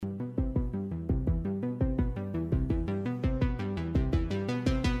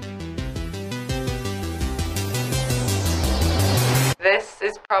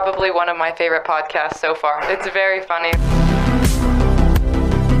Probably one of my favorite podcasts so far. It's very funny.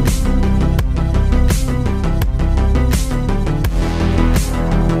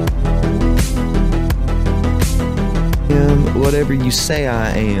 Whatever you say I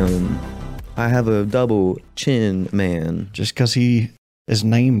am. I have a double chin, man. Just because he is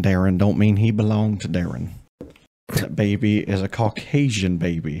named Darren don't mean he belonged to Darren. That baby is a Caucasian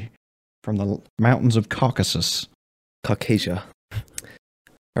baby from the mountains of Caucasus. Caucasia.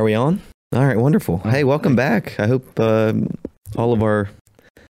 Are we on? All right, wonderful. Hey, welcome back. I hope all of our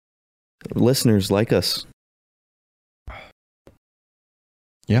listeners like us.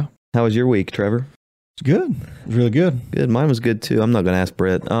 Yeah. How was your week, Trevor? It's good. It's really good. Good. Mine was good too. I'm not going to ask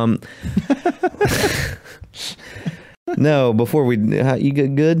Brett. No, before you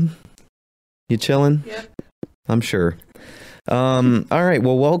good? You chilling? Yeah. I'm sure. All right.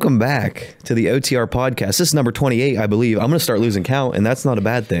 Well, welcome back to the OTR podcast. This is number 28, I believe. I'm going to start losing count, and that's not a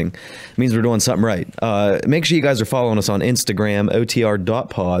bad thing. It means we're doing something right. Make sure you guys are following us on Instagram,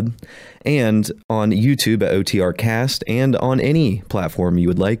 otr.pod, and on YouTube at OTRcast, and on any platform you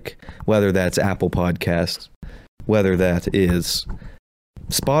would like, whether that's Apple Podcasts, whether that is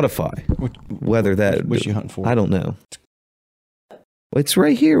Spotify, whether that... What you hunting for? I don't know. It's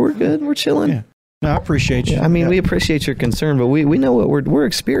right here. We're good. We're chilling. Yeah. No, I appreciate you. I mean, we appreciate your concern, but we know what we're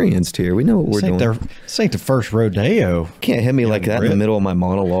experienced here. We know what we're doing. This ain't the first rodeo. Can't hit me like that in the middle of my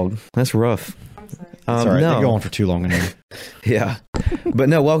monologue. That's rough. It's all right. No. They're going for too long anyway. Yeah. But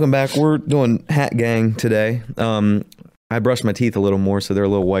no, welcome back. We're doing Hat Gang today. I brushed my teeth a little more, so they're a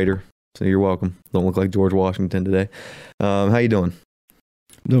little whiter. So you're welcome. Don't look like George Washington today. How you doing?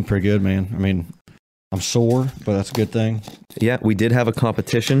 Doing pretty good, man. I mean, I'm sore, but that's a good thing. Yeah, we did have a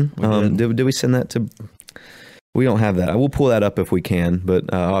competition. Did we send that to... We don't have that. I will pull that up if we can,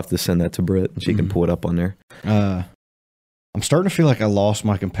 but I'll have to send that to Britt, and she can pull it up on there. I'm starting to feel like I lost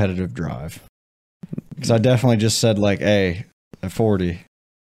my competitive drive. Because I definitely just said, like, hey, at 40, let's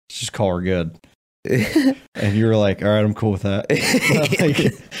just call her good. And you were like, all right, I'm cool with that.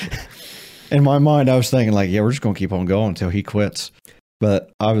 In my mind, I was thinking, like, yeah, we're just going to keep on going until he quits.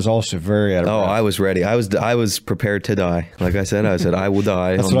 But I was also very out of breath. I was ready. I was prepared to die. Like I said I will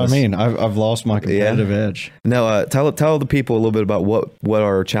die. That's what I mean. I've lost my competitive edge. No, tell the people a little bit about what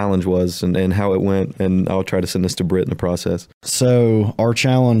our challenge was and how it went, and I'll try to send this to Britt in the process. So our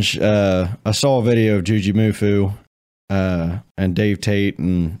challenge, I saw a video of Juji Mufu and Dave Tate,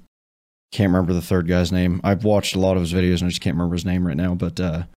 and can't remember the third guy's name. I've watched a lot of his videos and I just can't remember his name right now,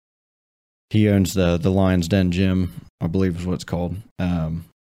 but he owns the Lion's Den Gym, I believe is what it's called.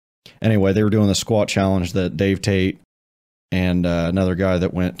 Anyway, they were doing the squat challenge that Dave Tate and another guy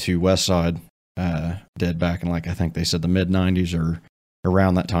that went to Westside did back in, like, I think they said the mid-90s or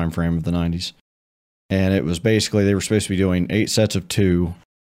around that time frame of the 90s. And it was basically, they were supposed to be doing 8 sets of 2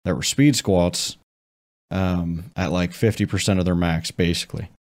 that were speed squats at like 50% of their max, basically.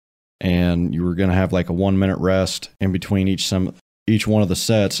 And you were going to have like a 1-minute rest in between each one of the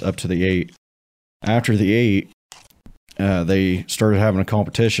sets up to the 8. After the 8, they started having a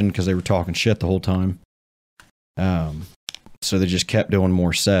competition because they were talking shit the whole time. So they just kept doing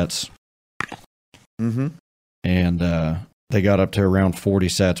more sets. Mm-hmm. And they got up to around 40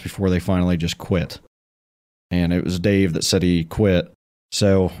 sets before they finally just quit. And it was Dave that said he quit.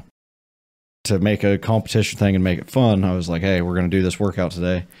 So to make a competition thing and make it fun, I was like, hey, we're going to do this workout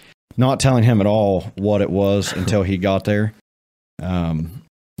today. Not telling him at all what it was until he got there.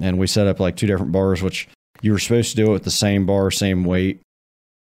 And we set up like 2 different bars, which you were supposed to do it with the same bar, same weight.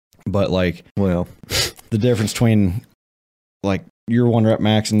 But like, well, the difference between like your 1 rep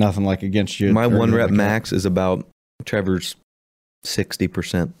max and nothing like against you. My 1 rep max is about Trevor's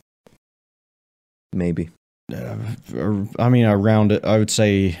 60%. Maybe. I mean, around it, I would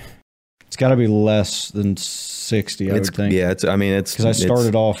say it's got to be less than 60, I would think. Yeah, because I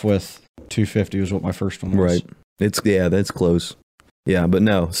started off with 250 was what my first one was. Right. That's close. Yeah, but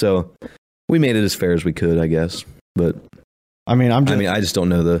no. So we made it as fair as we could, I guess. But I just don't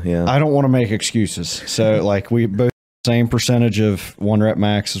know I don't want to make excuses. So like we both same percentage of 1 rep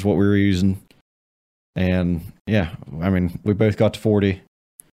max is what we were using. And yeah, I mean, we both got to 40.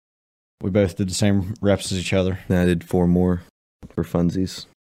 We both did the same reps as each other. And I did 4 more for funsies.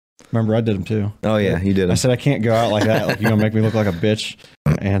 Remember, I did them too. Oh yeah, you did them. I said I can't go out like that. Like, you're gonna make me look like a bitch.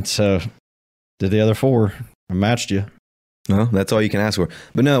 And so did the other 4. I matched you. No, that's all you can ask for.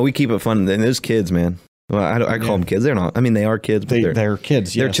 But no, we keep it fun. And those kids, man. Well, I call them kids. They're not. I mean, they are kids, but they're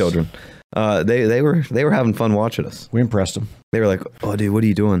kids. They're yes. children. They were having fun watching us. We impressed them. They were like, "Oh, dude, what are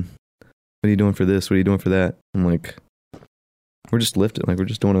you doing? What are you doing for this? What are you doing for that?" I'm like, "We're just lifting. Like we're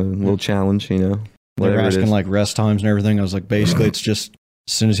just doing a little challenge, you know." They were asking like rest times and everything. I was like, basically, it's just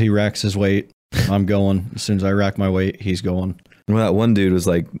As soon as he racks his weight, I'm going. As soon as I rack my weight, he's going. Well, that one dude was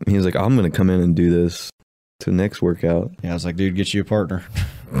like, I'm going to come in and do this to the next workout. Yeah, I was like, dude, get you a partner.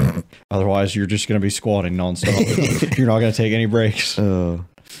 Otherwise, you're just going to be squatting nonstop. You're not going to take any breaks. All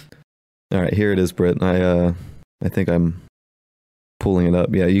right, here it is, Britt. I think I'm pulling it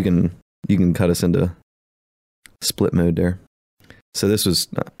up. Yeah, you can cut us into split mode there. So this was,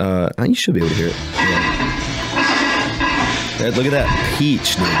 you should be able to hear it. Yeah. Look at that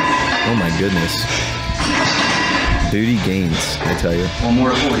peach, dude. Oh my goodness. Booty gains, I tell you. One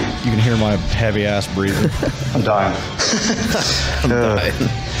more for you. You can hear my heavy ass breathing. I'm dying. I'm dying.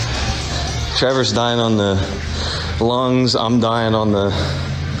 Trevor's dying on the lungs. I'm dying on the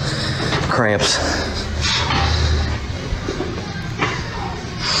cramps.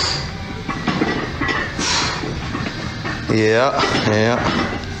 Yeah.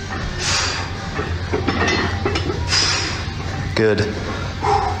 Good.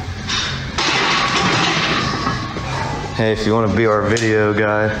 Hey, if you want to be our video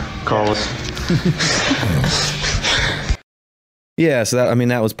guy, call us. Yeah, so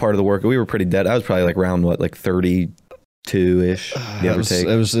that was part of the work. We were pretty dead. I was probably like around 32-ish, give or take.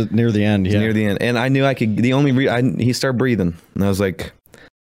 It was near the end. Yeah, near the end, and I knew I could. The only he started breathing, and I was like,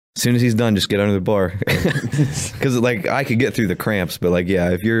 as soon as he's done, just get under the bar, because I could get through the cramps, but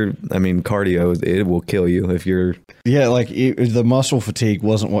if you're, cardio, it will kill you if you're. Yeah, the muscle fatigue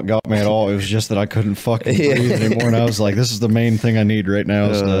wasn't what got me at all. It was just that I couldn't fucking breathe anymore, and I was like, this is the main thing I need right now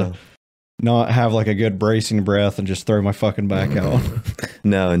is to not have a good bracing breath and just throw my fucking back out.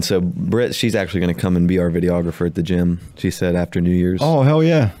 No, and so Britt, she's actually going to come and be our videographer at the gym. She said after New Year's. Oh hell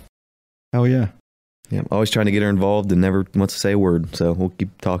yeah, hell yeah. Yeah, I'm always trying to get her involved and never wants to say a word. So we'll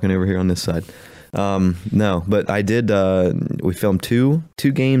keep talking over here on this side. No, but I did. We filmed two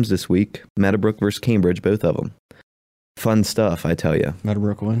games this week. Meadowbrook versus Cambridge, both of them. Fun stuff, I tell you.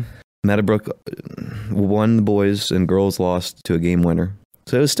 Meadowbrook won. Meadowbrook won. The boys and girls lost to a game winner.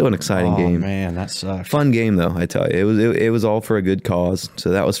 So it was still an exciting game. Oh man, that sucks. Fun game though, I tell you. It was all for a good cause.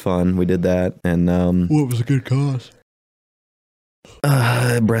 So that was fun. We did that, and what was a good cause?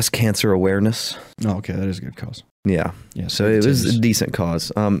 Breast cancer awareness. Oh, okay, that is a good cause. Yeah. So it was a decent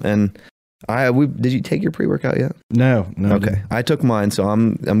cause. And did you take your pre-workout yet? No. Okay, I took mine, so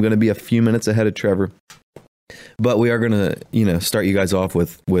I'm going to be a few minutes ahead of Trevor. But we are going to, start you guys off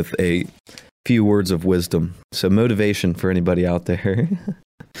with a few words of wisdom. So motivation for anybody out there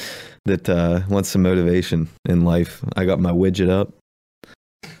that wants some motivation in life. I got my widget up.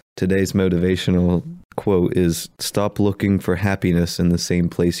 Today's motivational quote is, stop looking for happiness in the same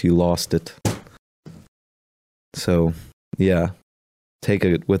place you lost it. So, yeah, take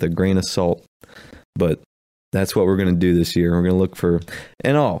it with a grain of salt. But that's what we're going to do this year. We're going to look for,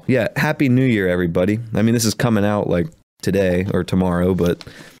 Happy New Year, everybody. This is coming out today or tomorrow, but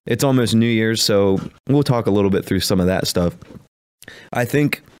it's almost New Year's, so we'll talk a little bit through some of that stuff. I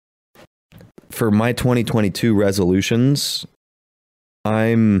think for my 2022 resolutions,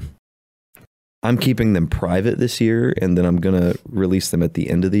 I'm keeping them private this year, and then I'm going to release them at the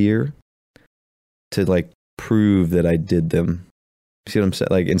end of the year to prove that I did them. See what I'm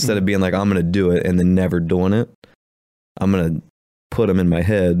saying? Instead of being I'm going to do it and then never doing it, I'm going to put them in my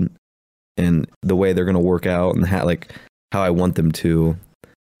head, and the way they're going to work out and how I want them to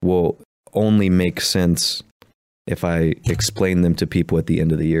will only make sense if I explain them to people at the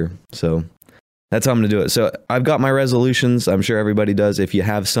end of the year. So that's how I'm going to do it. So I've got my resolutions. I'm sure everybody does. If you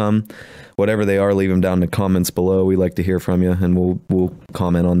have some, whatever they are, leave them down in the comments below. We like to hear from you, and we'll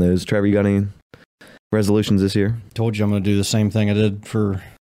comment on those. Trevor, you got any resolutions this year? Told you I'm going to do the same thing I did for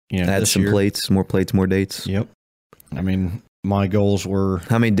add some year. plates, more dates. Yep. My goals were.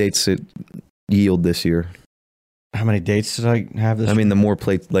 How many dates it yield this year? How many dates did I have this year? The more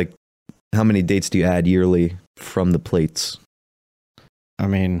plates, how many dates do you add yearly from the plates?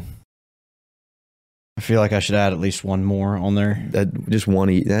 I feel like I should add at least one more on there. Just one.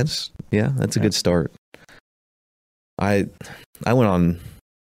 That's a good start. I went on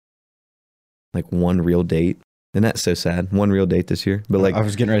one real date. Isn't that so sad? One real date this year. But I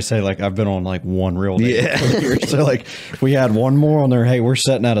was getting ready to say I've been on one real date. Yeah. So if we had one more on there, hey, we're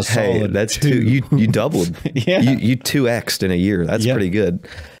setting at a solid. That's two. You doubled. Yeah. You 2x'd in a year. That's pretty good.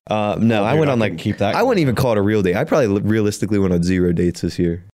 No, I went on keep that. I wouldn't even call it a real date. I probably realistically went on 0 dates this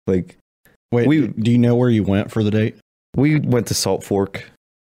year. Wait, do you know where you went for the date? We went to Salt Fork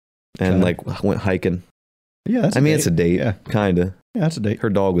and went hiking. Yeah, it's a date. Yeah, kind of. Yeah, that's a date. Her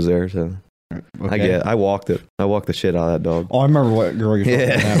dog was there, so okay. I walked it. I walked the shit out of that dog. Oh, I remember what girl you're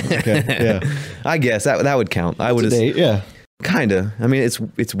talking about. Okay, yeah. I guess that would count. I would. Date, yeah. Kind of.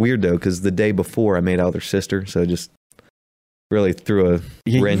 It's weird though because the day before I made out with her sister, so just really threw a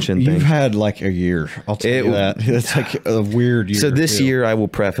wrench in You've things. had like a year. I'll tell you that. It's like a weird year. So this too. year, I will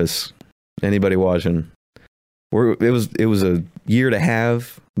preface anybody watching. It was a year to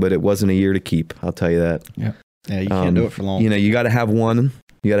have, but it wasn't a year to keep. I'll tell you that. Yeah, you can't do it for long. You know, you got to have one.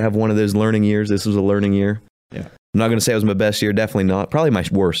 You got to have one of those learning years. This was a learning year. Yeah. I'm not going to say it was my best year. Definitely not. Probably my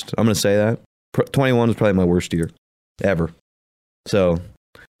worst. I'm going to say that. 21 was probably my worst year ever. So,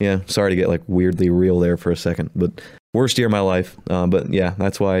 yeah, sorry to get like weirdly real there for a second, but worst year of my life. But yeah,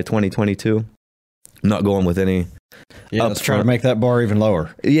 that's why 2022, I'm not going with any. Yeah, let's try to make that bar even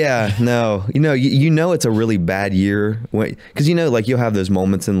lower. Yeah, no, you know it's a really bad year because you know, like you'll have those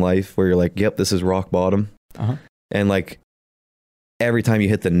moments in life where you're like, yep, this is rock bottom, and like every time you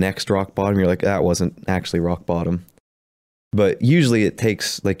hit the next rock bottom, you're like, that wasn't actually rock bottom. But usually it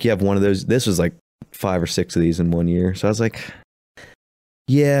takes like you have one of those. This was like 5 or 6 of these in 1 year, so I was like,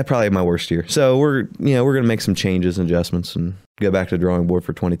 yeah, probably my worst year. So we're gonna make some changes and adjustments and go back to the drawing board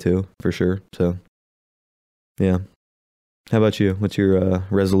for 22 for sure. So yeah. How about you? What's your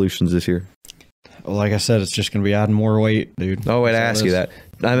resolutions this year? Well, like I said, it's just going to be adding more weight, dude. Oh, wait, I asked you that.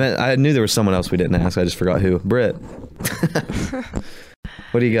 I knew there was someone else we didn't ask. I just forgot who. Britt.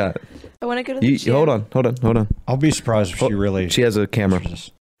 What do you got? I want to go to the gym. Hold on. I'll be surprised if she really... She has a camera.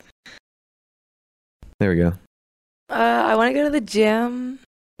 There we go. I want to go to the gym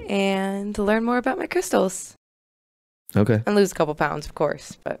and to learn more about my crystals. Okay. And lose a couple pounds, of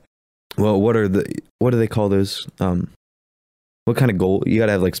course. But well, what do they call those? What kind of goal? You got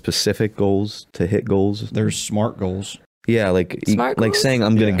to have like specific goals to hit goals. There's SMART goals. Yeah, like SMART like goals? saying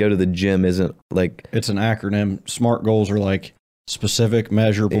I'm going to go to the gym isn't like... It's an acronym. SMART goals are like specific,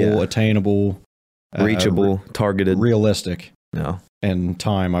 measurable, attainable, reachable, targeted, realistic. No. And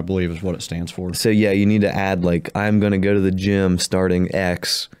time, I believe, is what it stands for. So yeah, you need to add like, I'm going to go to the gym starting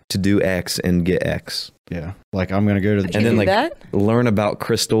X to do X and get X. Yeah. Like I'm going to go to the gym. And then like that? learn about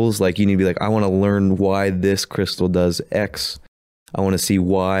crystals. Like you need to be like, I want to learn why this crystal does X. I want to see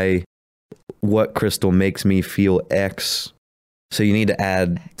what crystal makes me feel X. So you need to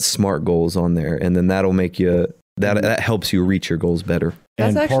add SMART goals on there. And then that'll make you, that helps you reach your goals better.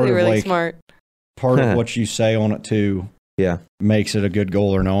 That's and actually really smart. Part of what you say on it too. Yeah. Makes it a good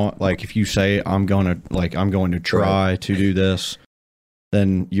goal or not. Like if you say I'm going to try to do this,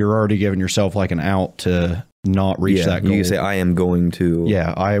 then you're already giving yourself like an out to not reach that goal. You can say I am going to.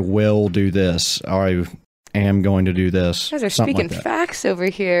 Yeah, I will do this. I am going to do this. You guys are speaking facts over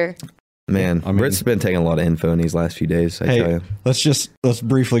here. Man, I mean, Britt's been taking a lot of info in these last few days, I tell you. Let's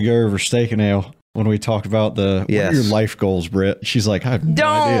briefly go over Steak and Ale when we talked about what are your life goals, Britt. She's like, I have no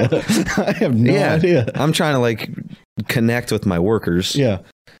idea. I have no idea. I'm trying to like connect with my workers. Yeah.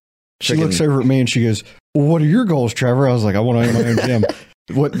 She looks over at me and she goes, well, what are your goals, Trevor? I was like, I want to own my own gym.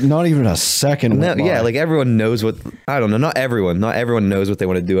 What? Not even a second. No, yeah, like everyone knows what, I don't know, not everyone knows what they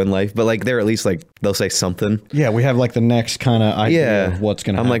want to do in life, but like they're at least like, they'll say something. Yeah, we have like the next kind of idea of what's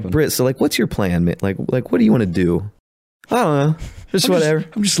going to happen. I'm like, Britt, so like, what's your plan, man? Like, what do you want to do? I don't know. Just whatever.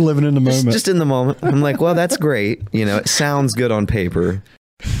 I'm just living in the moment. Just in the moment. I'm like, well, that's great. You know, it sounds good on paper.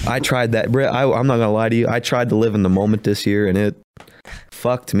 I tried that, Britt. I'm not going to lie to you. I tried to live in the moment this year and it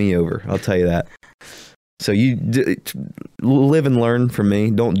fucked me over. I'll tell you that. So you live and learn from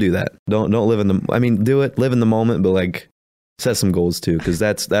me. Don't do that. Don't live in the, I mean, do it, live in the moment, but like set some goals too. Cause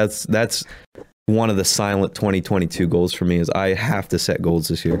that's one of the silent 2022 goals for me is I have to set goals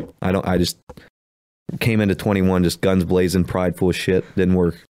this year. I just came into 21, just guns blazing, prideful as shit. Didn't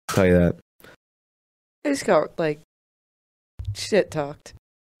work. I'll tell you that. I just got like shit talked.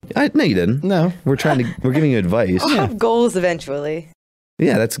 No, you didn't. No, we're giving you advice. I'll have goals eventually.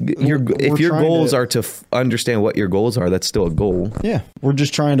 Yeah, that's if your goals are to understand what your goals are, that's still a goal. Yeah, we're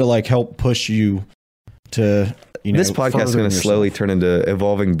just trying to like help push you to, you know, this podcast is going to slowly turn into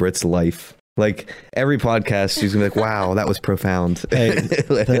evolving Britt's life. Like every podcast, she's going to be like, wow, that was profound. Hey,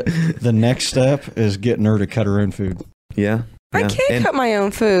 the next step is getting her to cut her own food. Yeah. I can't cut my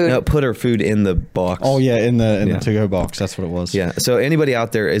own food. No, put her food in the box. Oh yeah, in the to-go box. That's what it was. Yeah. So anybody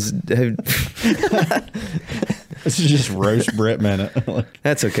out there is... This is just roast Britt minute.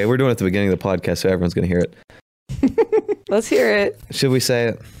 That's okay. We're doing it at the beginning of the podcast, so everyone's going to hear it. Let's hear it. Should we say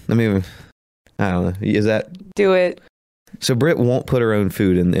it? I mean, I don't know. Is that... Do it. So Britt won't put her own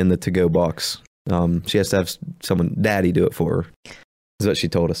food in the to-go box. She has to have daddy do it for her. Is what she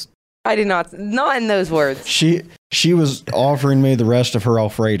told us. I did not in those words. She was offering me the rest of her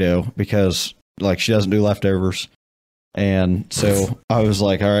Alfredo because like she doesn't do leftovers. And so I was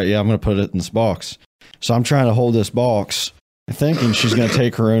like, all right, yeah, I'm going to put it in this box. So I'm trying to hold this box thinking she's going to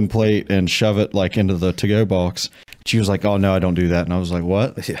take her own plate and shove it like into the to-go box. She was like, oh no, I don't do that. And I was like,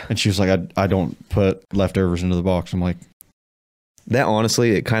 what? Yeah. And she was like, I don't put leftovers into the box. I'm like, that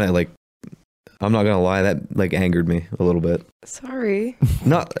honestly, it kind of like, I'm not gonna lie, that like angered me a little bit. Sorry.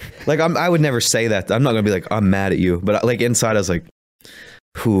 Not like I would never say that. I'm not gonna be like, I'm mad at you, but like inside I was like,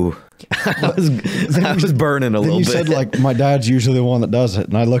 whew. I was burning a Then little you bit. said like my dad's usually the one that does it,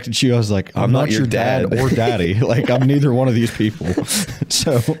 and I looked at you. I was like, I'm not your dad or daddy. Like I'm neither one of these people.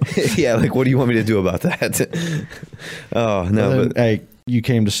 So yeah, like what do you want me to do about that? Oh no, then, but hey, you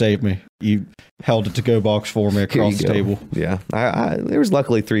came to save me. You held it to go box for me here across you the go. table. Yeah, there was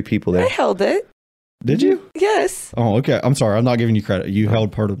luckily 3 people I there. held it. Did you? Yes. Oh, okay. I'm sorry. I'm not giving you credit. You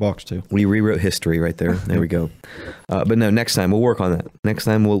held part of the box too. We rewrote history right there. There we go. But no, next time we'll work on that. Next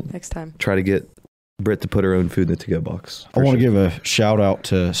time we'll Next time. try to get Britt to put her own food in the to-go box. I want to give a shout out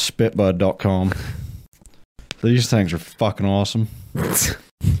to spitbud.com. These things are fucking awesome. It's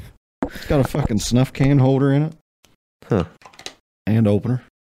got a fucking snuff can holder in it. Huh. And opener.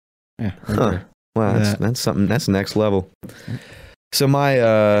 Yeah. Right Huh. there. Wow, Yeah. that's something. That's next level. So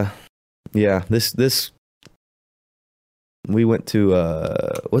my this we went to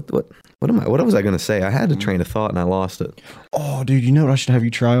what was I gonna say? I had a train of thought and I lost it. Oh, dude, you know what I should have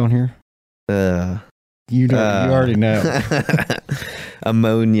you try on here? You already know.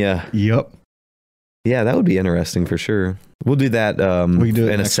 Ammonia. Yep. Yeah, that would be interesting for sure. We'll do that We can do it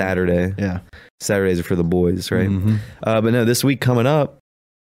in a next Saturday. Yeah. Saturdays are for the boys, right? Mhm. But no, this week coming up,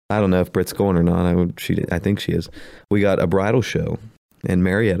 I don't know if Britt's going or not. I think she is. We got a bridal show in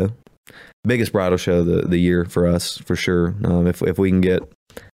Marietta. Biggest bridal show the year for us, for sure. If we can get,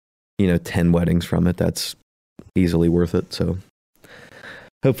 10 weddings from it, that's easily worth it. So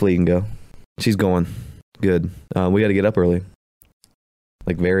hopefully you can go. She's going. Good. We got to get up early.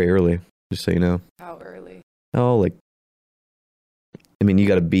 Like very early, just so you know. How early? Oh, you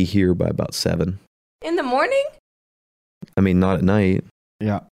got to be here by about 7. In the morning? Not at night.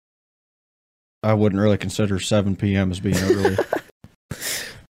 Yeah. I wouldn't really consider 7 p.m. as being early.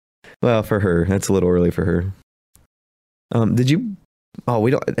 Well, for her, that's a little early for her. Did you? Oh,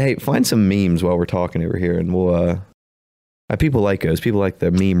 we don't. Hey, find some memes while we're talking over here, and we'll. People like those. People like the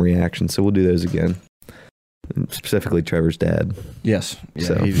meme reactions, so we'll do those again. Specifically, Trevor's dad. Yes. Yeah,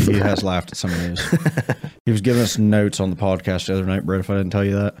 So. he has laughed at some of those. He was giving us notes on the podcast the other night, Brett, if I didn't tell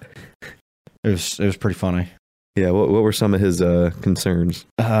you that. It was pretty funny. Yeah. What were some of his concerns?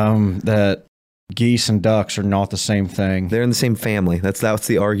 That geese and ducks are not the same thing. They're in the same family. That's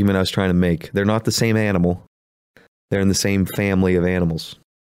the argument I was trying to make. They're not the same animal. They're in the same family of animals.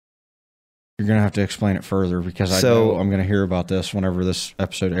 You're going to have to explain it further because I know I'm going to hear about this whenever this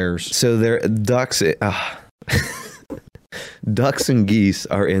episode airs. So they're ducks. Ducks and geese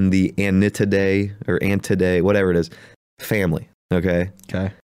are in the Anatidae or Antidae, whatever it is, family. Okay.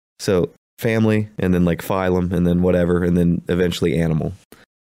 Okay. So family, and then like phylum, and then whatever, and then eventually animal.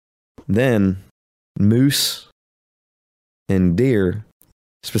 Then moose and deer,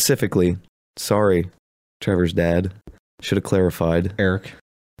 specifically. Sorry, Trevor's dad. Should have clarified. Eric.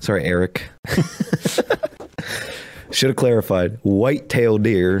 Sorry, Eric. Should have clarified. White-tailed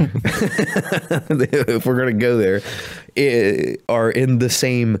deer, if we're going to go there, are in the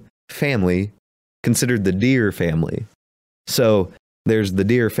same family, considered the deer family. So there's the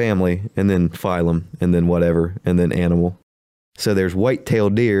deer family, and then phylum, and then whatever, and then animal. So there's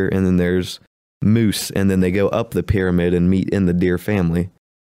white-tailed deer, and then there's moose, and then they go up the pyramid and meet in the deer family.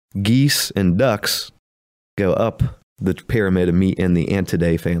 Geese and ducks go up the pyramid and meet in the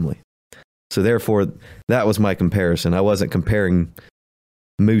Antidae family. So therefore, that was my comparison. I wasn't comparing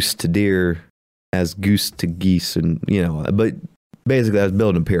moose to deer as goose to geese, and but basically I was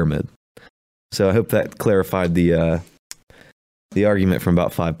building a pyramid. So I hope that clarified the argument from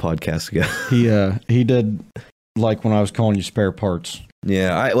about 5 podcasts ago. He did like when I was calling you spare parts.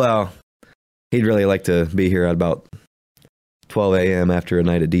 Yeah, he'd really like to be here at about 12 a.m. after a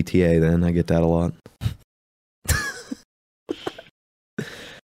night at DTA. Then I get that a lot.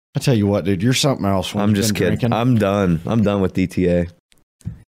 I tell you what, dude, you're something else. When I'm you've just been kidding. drinking. I'm done. I'm done with DTA.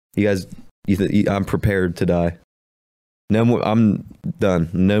 You guys, I'm prepared to die. No more. I'm done.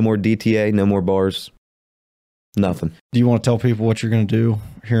 No more DTA. No more bars. Nothing. Do you want to tell people what you're going to do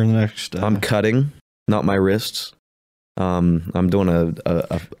here in the next? I'm cutting, not my wrists. I'm doing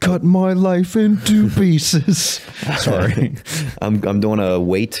a cut my life into pieces. Sorry. I'm doing a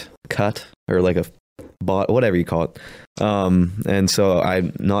weight cut, or like a whatever you call it. And so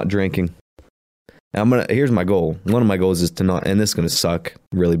I'm not drinking. Here's my goal. One of my goals is to not, and this is going to suck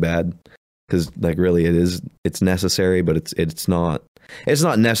really bad because really it's necessary, but it's not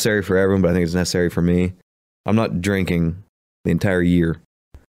necessary for everyone, but I think it's necessary for me. I'm not drinking the entire year.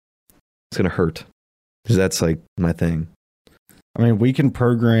 It's going to hurt because that's like my thing. I mean, we can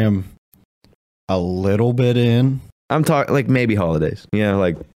program a little bit in. I'm talking like maybe holidays.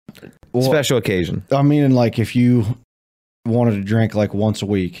 Like special occasion. I mean, like if you wanted to drink like once a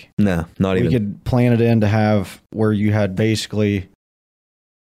week, No, not we even. could plan it in to have where you had basically,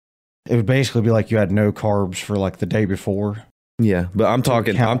 it would basically be like you had no carbs for like the day before. Yeah, but I'm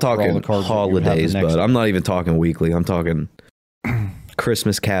talking count for all the carbs that you would have the holidays, next but day. I'm not even talking weekly. I'm talking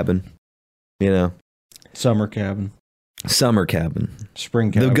Christmas cabin. Summer cabin, Summer cabin.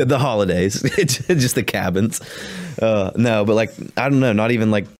 spring cabin. The holidays. It's just the cabins. No, but like I don't know, not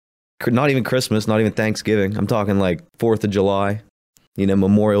even Christmas, not even Thanksgiving. I'm talking like 4th of July,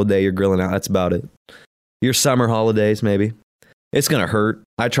 Memorial Day, you're grilling out. That's about it. Your summer holidays, maybe. It's going to hurt.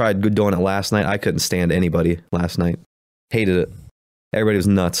 I tried doing it last night. I couldn't stand anybody last night. Hated it. Everybody was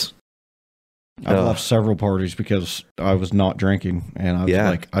nuts. I left several parties because I was not drinking, and I was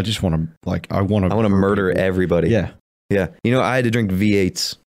like, I just want to, like, I want to murder everybody. Yeah. Yeah. I had to drink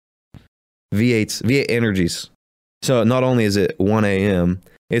V8s. V8 energies. So not only is it 1 a.m.,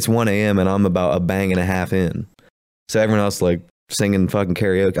 it's 1 a.m. and I'm about a bang and a half in. So everyone else like singing fucking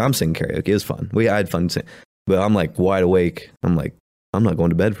karaoke. I'm singing karaoke. It was fun. I had fun singing. But I'm like wide awake. I'm like, I'm not going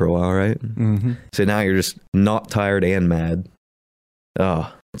to bed for a while, right? Mm-hmm. So now you're just not tired and mad.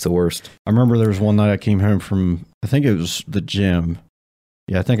 Oh, it's the worst. I remember there was one night I came home from, I think it was the gym.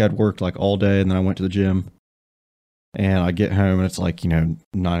 Yeah, I think I'd worked like all day and then I went to the gym. And I get home and it's like, 9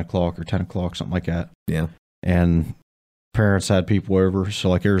 o'clock or 10 o'clock, something like that. Yeah. And parents had people over. So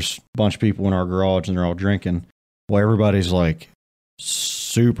like there's a bunch of people in our garage and they're all drinking. Well, everybody's like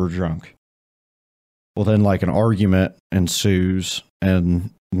super drunk. Well, then like an argument ensues and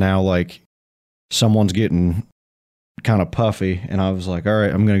now like someone's getting kind of puffy. And I was like, all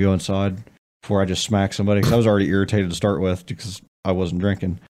right, I'm going to go inside before I just smack somebody. Because I was already irritated to start with because I wasn't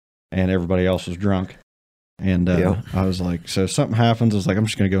drinking and everybody else was drunk. And I was like, so if something happens, I was like, I'm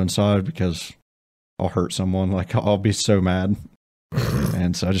just going to go inside because I'll hurt someone. Like, I'll be so mad.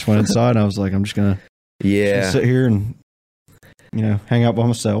 And so I just went inside and I was like, I'm just going to sit here and, hang out by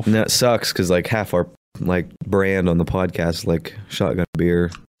myself. And that sucks because like half our like brand on the podcast is like shotgun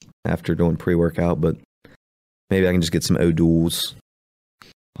beer after doing pre-workout, but maybe I can just get some O'Doul's.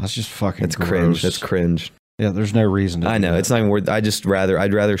 That's just fucking That's gross. cringe. That's cringe. Yeah, there's no reason to I do know. that. It's not even worth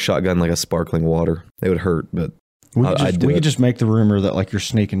I'd rather shotgun like a sparkling water. It would hurt, but We I'd do could it. just make the rumor that like you're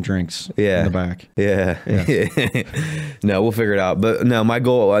sneaking drinks in the back. Yeah. No, we'll figure it out. But no, my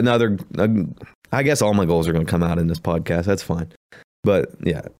goal, I guess all my goals are going to come out in this podcast. That's fine. But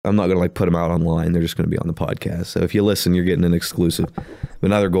yeah, I'm not going to like put them out online. They're just going to be on the podcast. So if you listen, you're getting an exclusive. But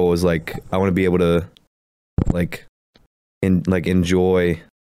another goal is like, I want to be able to enjoy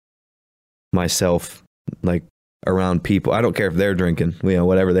myself like around people. I don't care if they're drinking,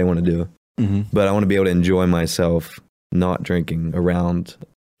 whatever they want to do. Mm-hmm. But I want to be able to enjoy myself not drinking around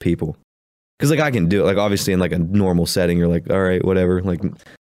people. Because like I can do it, like obviously in like a normal setting, you're like, all right, whatever. Like,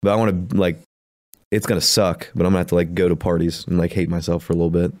 but I want to like, it's gonna suck, but I'm gonna have to like go to parties and like hate myself for a little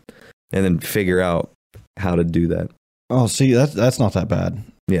bit, and then figure out how to do that. Oh, see, that's not that bad.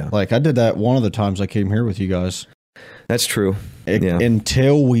 Yeah, Like I did that one of the times I came here with you guys. that's true. Yeah.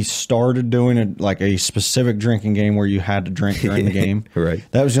 Until we started doing a specific drinking game where you had to drink during the game. Right.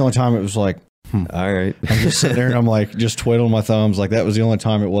 That was the only time it was like, All right. I'm just sitting there and I'm like just twiddling my thumbs. Like that was the only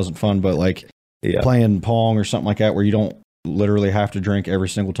time it wasn't fun. But like playing Pong or something like that where you don't literally have to drink every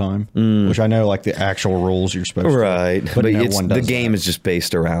single time, which I know like the actual rules you're supposed to. Right. But no it's, one the does game that. is just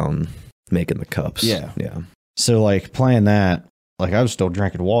based around making the cups. Yeah. Yeah. So like playing that, like I was still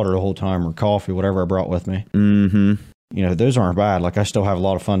drinking water the whole time or coffee, whatever I brought with me. Mm-hmm. Those aren't bad. Like I still have a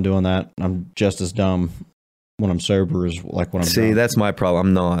lot of fun doing that. I'm just as dumb when I'm sober as like when I'm See, drunk. that's my problem.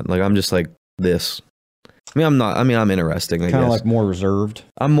 I'm not. Like, I'm just like this. I mean, I'm not. I mean, I'm interesting, I Kind of guess. like more reserved.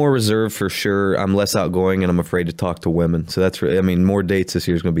 I'm more reserved for sure. I'm less outgoing and I'm afraid to talk to women. So that's really, I mean, more dates this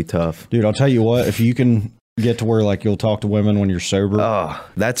year is going to be tough. Dude, I'll tell you what, if you can get to where like you'll talk to women when you're sober, Oh,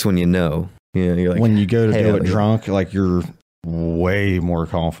 that's when you know. Yeah, you're like, when you go to do hell it yeah. drunk, like you're way more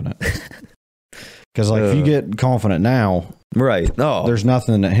confident. Because like if you get confident now, right. Oh, there's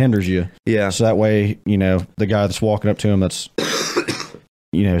nothing that hinders you. yeah. So that way, the guy that's walking up to him that's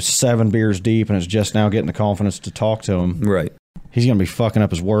 7 beers deep and is just now getting the confidence to talk to him, Right. he's gonna be fucking up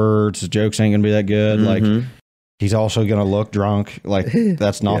his words. His jokes ain't gonna be that good. Like Mhm. he's also gonna look drunk. Like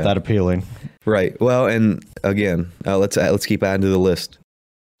that's not Yeah. that appealing. Right. Well, and again, let's keep adding to the list.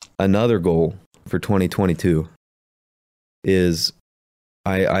 Another goal for 2022 is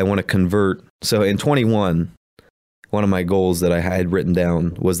I want to convert. So in 21, one of my goals that I had written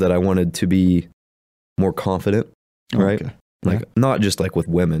down was that I wanted to be more confident, right? Okay. Like not just like with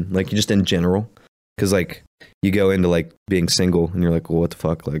women, like just in general. Because like you go into like being single and you're like, well, what the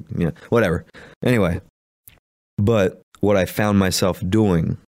fuck? Like, yeah, whatever. Anyway, But what I found myself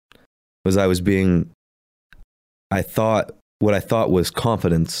doing was what I thought was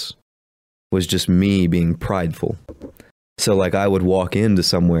confidence was just me being prideful. So like I would walk into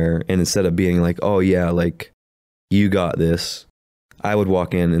somewhere and instead of being like, oh yeah, like you got this, I would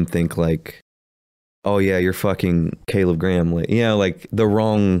walk in and think like, oh yeah, you're fucking Caleb Graham. Like, like the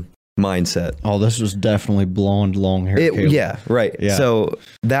wrong mindset. Oh, this was definitely blonde, long hair. Yeah, right. Yeah. So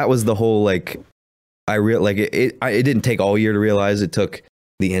that was the whole like, it didn't take all year to realize. It took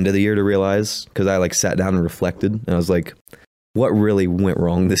the end of the year to realize because I like sat down and reflected and I was like, what really went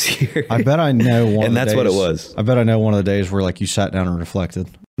wrong this year? I bet I know one. And that's what it was. I bet I know one of the days where like you sat down and reflected.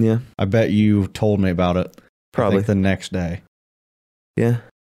 Yeah. I bet you told me about it. Probably I think the next day. Yeah.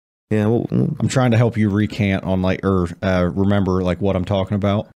 Yeah. Well, I'm trying to help you recant on like, or remember like what I'm talking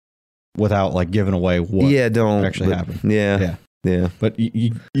about without like giving away what actually happened. Yeah. But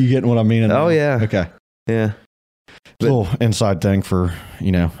you getting what I mean? Oh yeah. Okay. Yeah. It's a little inside thing for,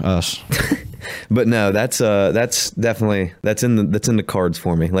 us. But no, that's definitely that's in the cards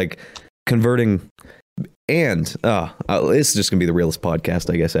for me. Like converting, and this is just gonna be the realest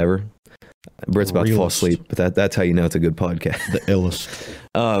podcast I guess ever. Britt's about to fall asleep, but that's how you know it's a good podcast. The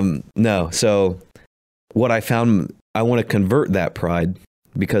illest. No, so what I found, I want to convert that pride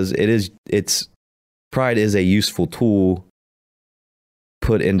because pride is a useful tool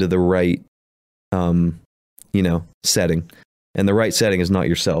put into the right, setting, and the right setting is not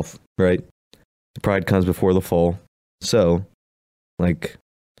yourself, right? Pride comes before the fall. So, like,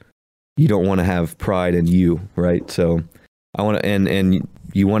 you don't want to have pride in you, right? So, I want to, and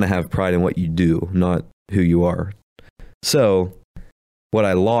you want to have pride in what you do, not who you are. So, what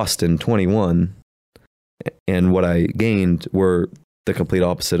I lost in 21 and what I gained were the complete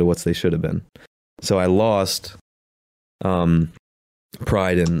opposite of what they should have been. So, I lost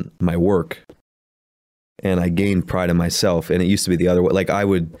pride in my work, and I gained pride in myself. And it used to be the other way. Like, I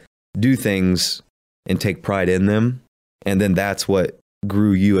would do things and take pride in them, and then that's what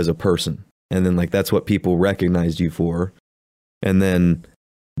grew you as a person, and then like that's what people recognized you for. And then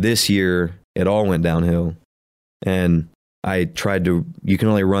this year it all went downhill, and I tried to, you can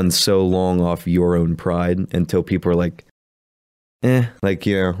only run so long off your own pride until people are like, like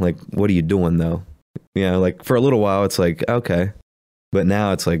what are you doing though? Like for a little while it's like okay, but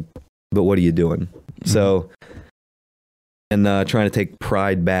now it's like, but what are you doing? Mm-hmm. So, and trying to take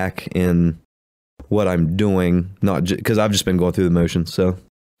pride back in what I'm doing, not because I've just been going through the motions. So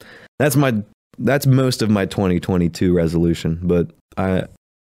that's most of my 2022 resolution, but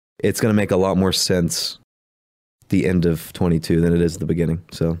it's going to make a lot more sense the end of 22 than it is the beginning.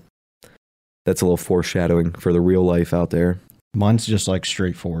 So that's a little foreshadowing for the real life out there. Mine's just like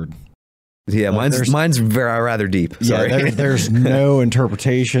straightforward. Yeah, mine's very rather deep. Sorry. Yeah, there's no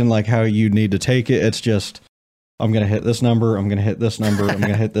interpretation like how you need to take it. It's just, I'm going to hit this number, I'm going to hit this number, I'm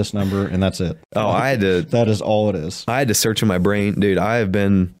going to hit this number, and that's it. Oh, that is all it is. I had to search in my brain. Dude,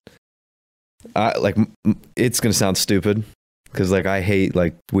 it's going to sound stupid because like I hate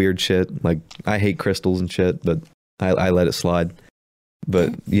like weird shit. Like I hate crystals and shit, but I let it slide.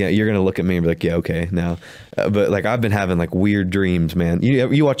 But yeah, you're going to look at me and be like, yeah, okay, now. But like I've been having like weird dreams, man.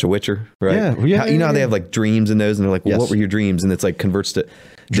 You watch The Witcher, right? Yeah. You know how they have like dreams in those and they're like, well, what were your dreams? And it's like converts to...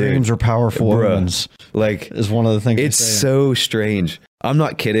 Dreams are powerful omens. Like is one of the things. It's so strange. I'm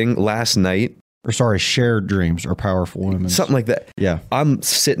not kidding. Last night, shared dreams are powerful omens. Something like that. Yeah. I'm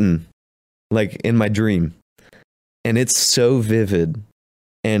sitting like in my dream, and it's so vivid,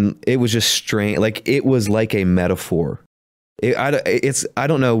 and it was just strange. Like it was like a metaphor. I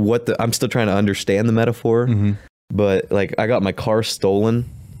don't know what I'm still trying to understand the metaphor, but like I got my car stolen,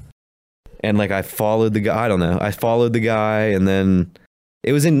 and like I followed the guy. I don't know. I followed the guy, and then.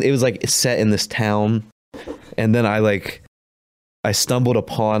 It was like set in this town, and then I stumbled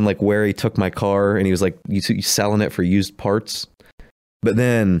upon like where he took my car, and he was like you selling it for used parts, but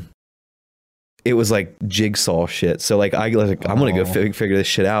then it was like jigsaw shit. So like I'm gonna go figure this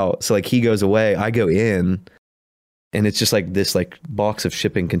shit out. So like he goes away, I go in, and it's just like this like box of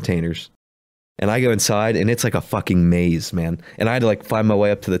shipping containers, and I go inside, and it's like a fucking maze, man. And I had to like find my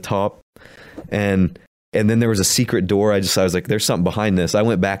way up to the top, and then there was a secret door. I was like, there's something behind this. I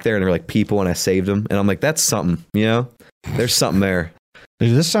went back there and there were like people and I saved them. And I'm like, that's something, there's something there.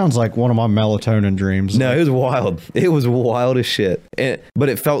 Dude, this sounds like one of my melatonin dreams. No, it was wild. It was wild as shit. But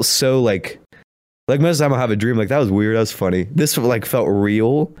it felt so like most of the time I have a dream, like that was weird. That was funny. This like felt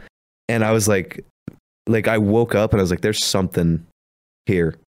real. And I was like I woke up and I was like, there's something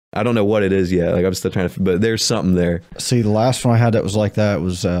here. I don't know what it is yet. Like I'm still trying to, but there's something there. See, the last one I had that was like that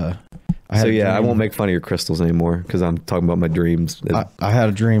was, I won't make fun of your crystals anymore because I'm talking about my dreams. I had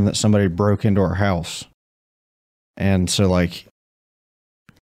a dream that somebody broke into our house And so like,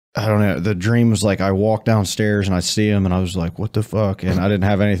 I don't know. The dream was like I walked downstairs and I see him and I was like, what the fuck? And I didn't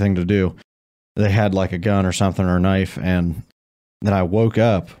have anything to do. They had like a gun or something or a knife. And then I woke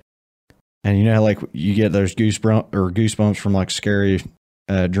up and you know how like you get those goosebumps from like scary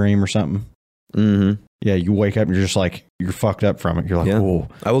dream or something? Mm-hmm. Yeah, you wake up and you're just like, you're fucked up from it. You're like, Yeah. whoa.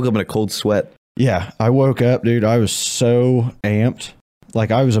 I woke up in a cold sweat. Yeah, I woke up, dude. I was so amped.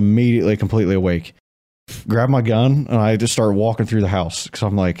 Like I was immediately completely awake. Grabbed my gun and I just started walking through the house because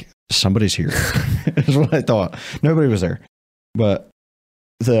I'm like, somebody's here. Is what I thought. Nobody was there. But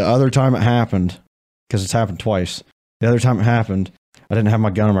the other time it happened, because it's happened twice, the other time it happened, I didn't have my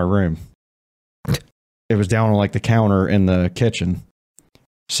gun in my room. It was down on like the counter in the kitchen.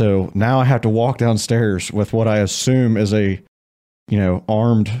 So now I have to walk downstairs with what I assume is a,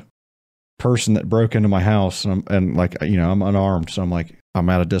 armed person that broke into my house. And I'm unarmed. So I'm like, I'm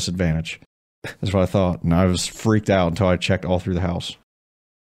at a disadvantage. That's what I thought. And I was freaked out until I checked all through the house.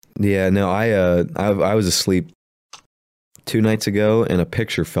 Yeah, no, I was asleep 2 nights ago and a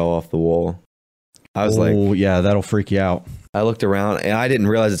picture fell off the wall. I was like, yeah, that'll freak you out. I looked around and I didn't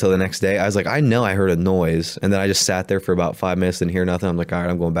realize it till the next day. I was like, I know I heard a noise. And then I just sat there for about 5 minutes, didn't hear nothing. I'm like, all right,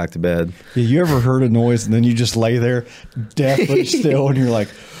 I'm going back to bed. Yeah, you ever heard a noise and then you just lay there deathly still and you're like,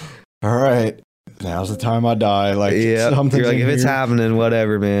 all right, now's the time I die. Like, yeah, something's you're like, in if it's here. happening,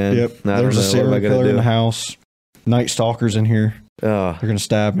 whatever, man. Yep. I There's a don't know. What am I serial gonna killer in do? the house. Night stalkers in here. Oh, They're gonna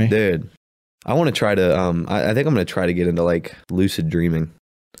stab me. dude, I want to try to. I think I'm gonna try to get into like lucid dreaming.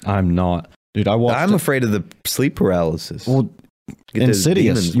 I'm not, dude. I'm afraid of the sleep paralysis. Well, Get those Insidious.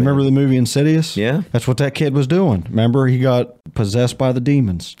 demons, You remember man. the movie Insidious? Yeah, That's what that kid was doing. Remember, he got possessed by the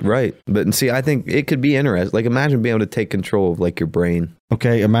demons. right. But see, I think it could be interesting. Like, imagine being able to take control of like your brain.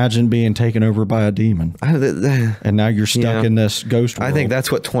 Okay, imagine being taken over by a demon, and now you're stuck Yeah. in this ghost world. I think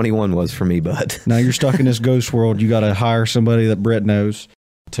that's what 21 was for me, bud. Now you're stuck in this ghost world. You got to hire somebody that Brett knows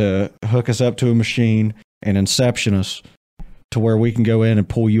to hook us up to a machine and inception us to where we can go in and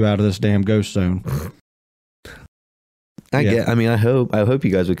pull you out of this damn ghost zone. I mean, I hope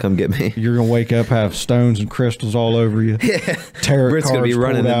you guys would come get me. You're gonna wake up, have stones and crystals all over you. Yeah, Tarot Britt's gonna be cards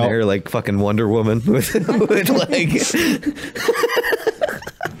running in pulled out. there like fucking Wonder Woman with like,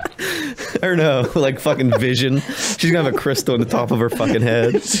 or no, like fucking Vision. She's gonna have a crystal on the top of her fucking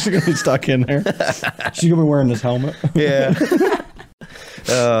head. She's gonna be stuck in there. She's gonna be wearing this helmet. Yeah.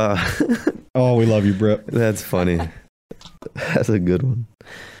 Oh, we love you, Brett. That's funny. That's a good one.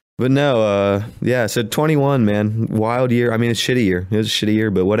 But no, yeah, so 21, man, wild year. I mean, it's a shitty year. It was a shitty year,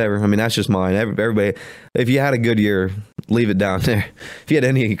 but whatever. I mean, that's just mine. Everybody, if you had a good year, leave it down there. If you had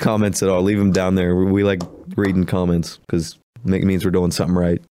any comments at all, leave them down there. We like reading comments because it means we're doing something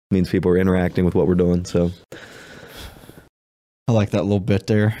right. It means people are interacting with what we're doing. So, I like that little bit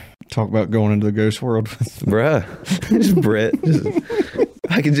there. Talk about going into the ghost world. bruh, just Brit.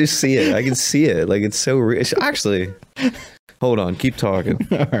 I can just see it. I can see it. Like, it's so real. Actually, hold on. Keep talking.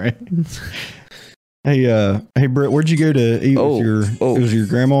 All right. Hey, Britt, where'd you go to eat with your? It was your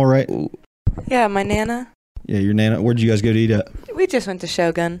grandma, right? Yeah, my Nana. Yeah, your nana. Where'd you guys go to eat at? We just went to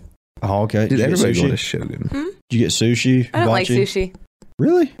Shogun. Oh, okay. Dude, Did you get everybody sushi? going to Shogun. Did you get sushi? I don't like Hibachi? sushi.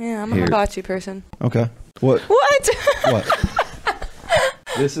 Really? Yeah, I'm a Here. hibachi person. Okay. What? What? What?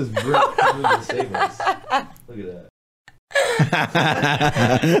 This is Brit. Look at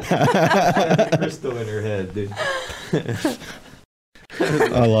that. Crystal in her head, dude.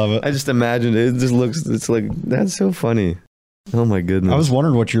 I love it. I just imagined it. It just looks. It's like that's so funny. Oh my goodness. I was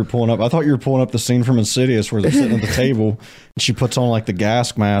wondering what you were pulling up. I thought you were pulling up the scene from Insidious where they're sitting at the table and she puts on like the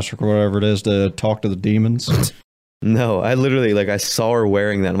gas mask or whatever it is to talk to the demons. No, I literally I saw her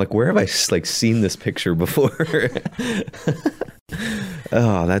wearing that. I'm like, where have I seen this picture before?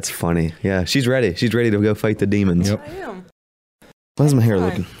 Oh, that's funny. Yeah, she's ready. She's ready to go fight the demons. Yep. I am. How's my hair Fine.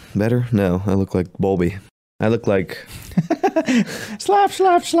 looking? Better? No, I look like Bulby. I look like Slap,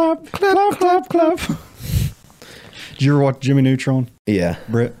 slap, slap. Clap, clap, clap. Did you ever watch Jimmy Neutron, yeah.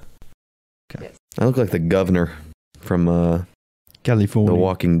 Britt? I look like the governor from California. The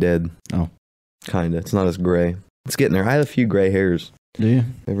Walking Dead. Oh. Kinda. It's not as gray. It's getting there. I have a few gray hairs Do you?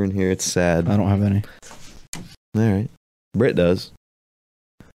 over in here. It's sad. I don't have any. All right. Britt does.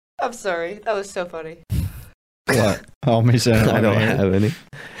 I'm sorry. That was so funny. What? Oh, me saying I don't have any.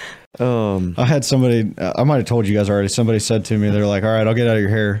 I had somebody, I might have told you guys already. Somebody said to me, they're like, all right, I'll get out of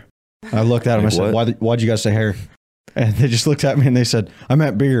your hair. I looked at them. Like I said, what? why'd you guys say hair? And they just looked at me and they said, I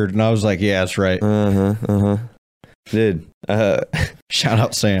meant beard. And I was like, yeah, that's right. Dude, Shout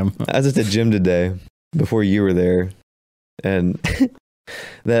out Sam. I was at the gym today before you were there, and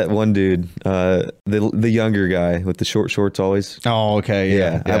that one dude, the younger guy with the short shorts always. Oh, okay.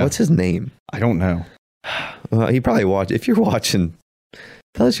 Yeah. What's his name? I don't know. Well, he probably watched. If you're watching,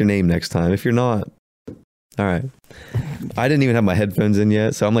 tell us your name next time. If you're not, all right. I didn't even have my headphones in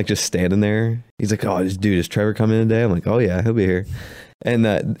yet, so I'm like just standing there. He's like, "Oh, dude, is Trevor coming in today?" I'm like, "Oh yeah, he'll be here." And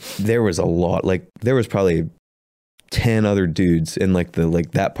there was a lot. Like there was probably 10 other dudes in like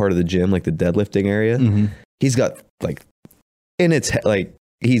that part of the gym, like the deadlifting area. Mm-hmm. He's got like, and it's like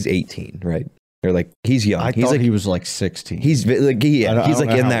he's 18, right? Or like he's young. I He's thought like he was like 16. he's like he's I don't like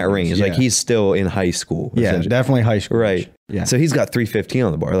know in how that old he range. is, Like yeah. he's still in high school. Yeah, essentially. definitely high school. Right. age. Yeah. So he's got 315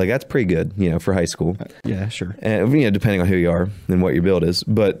 on the bar. Like that's pretty good, for high school. Yeah, sure. And depending on who you are and what your build is.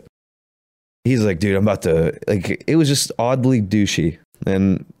 But he's like, dude, I'm about to like. It was just oddly douchey,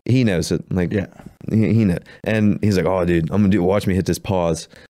 and he knows it. Like, Yeah. he knows. And he's like, oh, dude, I'm gonna watch me hit this pause.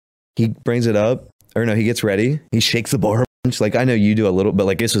 He brings it up, or no, he gets ready. He shakes the bar a bunch. Like I know you do a little, but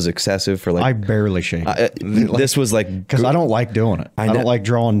like this was excessive for like. I barely shake This was like because I don't like doing it. I I know. don't like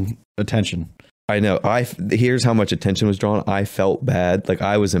drawing attention. I know. Here's how much attention was drawn. I felt bad. Like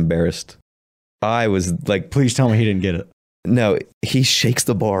I was embarrassed. I was like, Please tell me he didn't get it. no. He shakes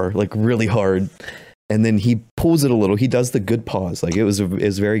the bar like really hard, and then he pulls it a little. He does the good pause. Like it was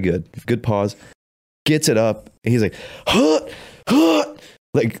very good. Good pause. Gets it up. He's like, huh, huh.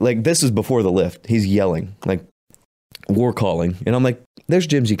 Like this is before the lift. He's yelling like war calling, and I'm like, there's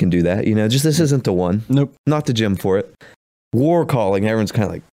gyms you can do that. Just this isn't the one. Nope. Not the gym for it. War calling. Everyone's kind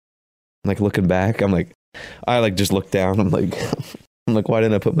of like looking back. I'm like, I like just look down. I'm like, why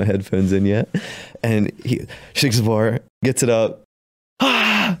didn't I put my headphones in yet? And he shakes the bar, gets it up,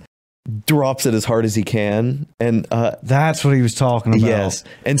 drops it as hard as he can. And That's what he was talking about. yes.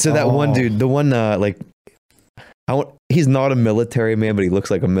 And so that one dude, the one he's not a military man, but he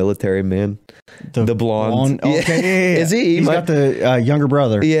looks like a military man. The blonde. Okay, yeah. Is he? He's got the younger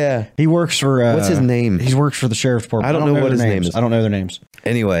brother. Yeah. He works for. What's his name? He works for the sheriff's department. I don't know what their his name names. is. I don't know their names.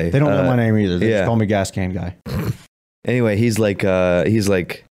 Anyway. They don't know my name either. They yeah. just call me Gas Can Guy. Anyway, he's like,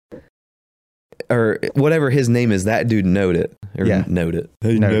 or whatever his name is, that dude knowed it. Or Yeah. knowed it.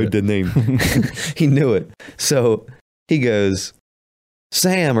 He Knowed knowed it. the name. He knew it. So he goes,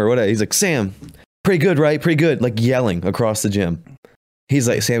 Sam, or whatever. He's like, Sam, pretty good, right? Pretty good. Like yelling across the gym. He's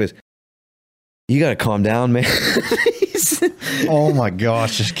like, Sam is, you got to calm down, man. Oh my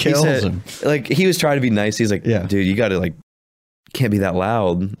gosh, just kills him. Like he was trying to be nice. He's like, Yeah. dude, you got to can't be that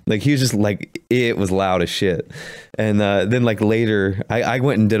loud. Like he was just like, it was loud as shit. And then like later I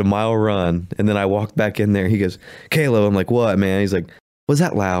went and did a mile run, and then I walked back in there. He goes, Caleb. I'm like, what, man? He's like, was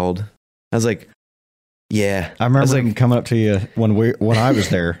that loud? I was like, yeah. I remember was him like, coming up to you when I was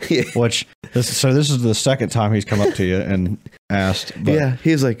there. Yeah. Which this is the second time he's come up to you and asked. But yeah.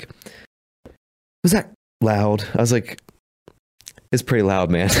 He was like, was that loud? I was like, it's pretty loud,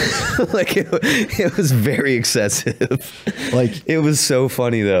 man. Like it was very excessive. Like it was so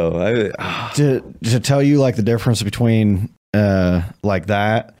funny though. to tell you like the difference between like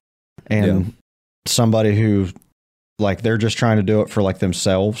that and somebody who like they're just trying to do it for like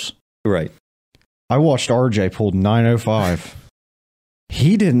themselves. Right. I watched RJ pulled 905.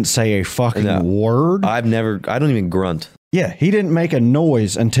 He didn't say a fucking word. I don't even grunt. Yeah, he didn't make a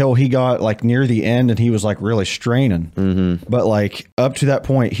noise until he got like near the end and he was like really straining. Mm-hmm. But like up to that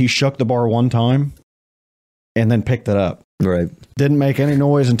point, he shook the bar one time and then picked it up. Right. Didn't make any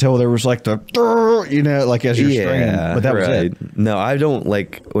noise until there was like the, like as you're straining. But that was it. No, I don't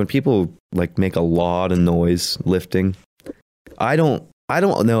like when people like make a lot of noise lifting. I don't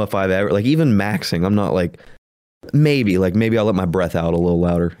know if I've ever like even maxing. I'm not like maybe I'll let my breath out a little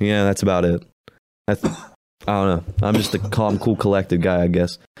louder. Yeah, that's about it. I don't know. I'm just a calm, cool, collected guy, I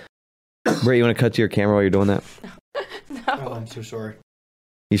guess. Britt, you want to cut to your camera while you're doing that? No. Oh, I'm so sorry.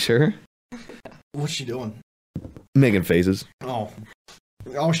 You sure? What's she doing? Making faces. Oh,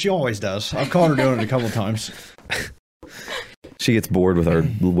 she always does. I've caught her doing it a couple times. She gets bored with our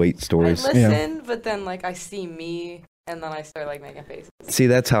weight I stories. listen, but then like I see me, and then I start like making faces. See,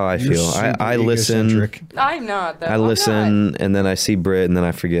 that's how I feel. I listen. Egocentric. I'm not though. I I'm listen, and then I see Britt, and then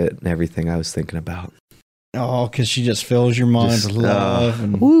I forget everything I was thinking about. Oh, because she just fills your mind Just, with love.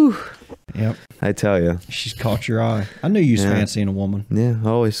 And, Woo! yep, I tell you. she's caught your eye. I knew you was Yeah. fancying a woman. Yeah,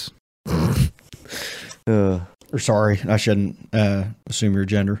 always. Or sorry, I shouldn't assume your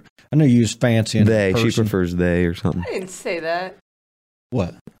gender. I knew you was fancying They. a She person. prefers they or something. I didn't say that.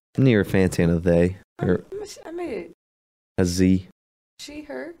 What? You're fancying a they or I made it. a z, She,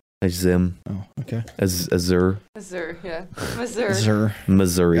 her, a zim, Oh, okay. a zur, Missouri. Yeah, Missouri. Zer.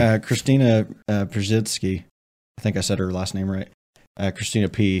 Missouri. Christina Przitsky. I think I said her last name right. Christina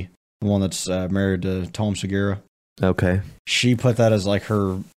P., the one that's married to Tom Segura. Okay. She put that as like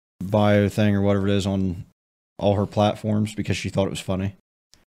her bio thing or whatever it is on all her platforms because she thought it was funny.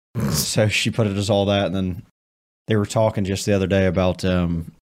 So she put it as all that, and then they were talking just the other day about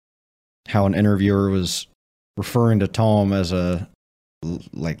how an interviewer was referring to Tom as a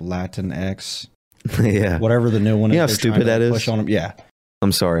like Latin X, Yeah. whatever the new one is. You know how they're stupid trying to that is? push on him. Yeah,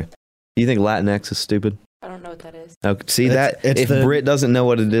 I'm sorry. You think Latinx is stupid? I don't know what that is. Oh, see It's- that? If Brit doesn't know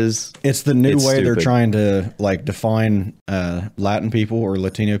what it is, it's the new It's way they're stupid. trying to like define Latin people or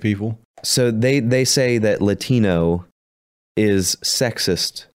Latino people. so they say that Latino is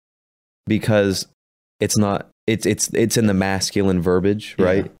sexist because it's not it's in the masculine verbiage,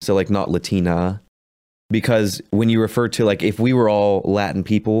 right? Yeah. So like not Latina, because when you refer to like if we were all Latin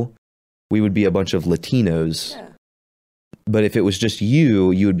people, we would be a bunch of Latinos. Yeah, But if it was just you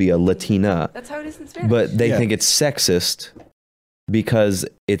would be a Latina. that's how it is in Spanish. But they Yeah. think it's sexist because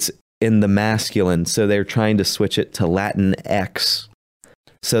it's in the masculine. So they're trying to switch it to Latin X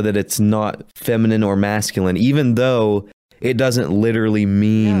so that it's not feminine or masculine, even though it doesn't literally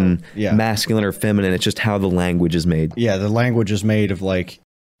mean Yeah. masculine or feminine. It's just how the language is made. Yeah, the language is made of like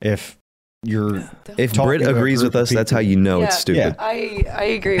if you're If Talking Brit to a agrees group with of us, that's how people. you know Yeah. it's stupid. I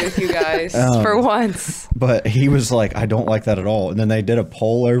agree with you guys Um, for once. but he was like, I don't like that at all. And then they did a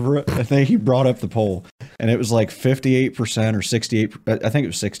poll over it. I think he brought up the poll, and it was like 58% or 68. I think it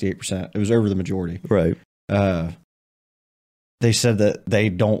was 68%. It was over the majority. Right. They said that they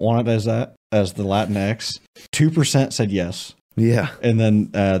don't want it as that, as the Latinx. 2% said yes. Yeah. And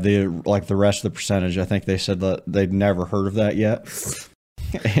then the rest of the percentage, I think they said that they'd never heard of that yet.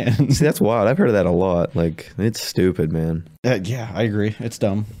 And See, that's wild. I've heard of that a lot. Like, it's stupid, man. yeah, I agree. It's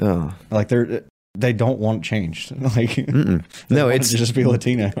dumb. Oh. Like they don't want it changed. Like Mm-mm. they No, want it's it to just be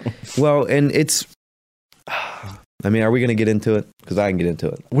Latino. well, and it's. I mean, are we going to get into it? Because I can get into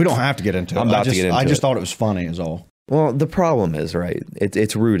it. We don't have to get into it. I'm about to get into I just it. thought it was funny, is all. Well, the problem is, right,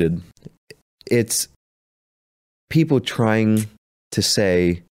 it's rooted. It's people trying to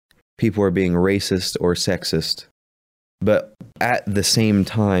say people are being racist or sexist, but at the same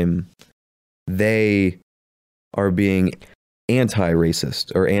time, they are being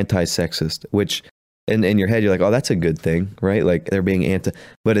anti-racist or anti-sexist, which in your head, you're like, oh, that's a good thing, right? Like they're being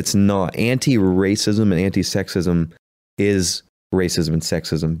but it's not. Anti-racism and anti-sexism is racism and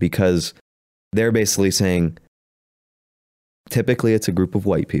sexism because they're basically saying, typically it's a group of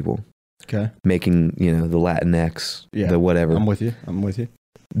white people Okay. making, the Latinx, Yeah. the whatever. I'm with you.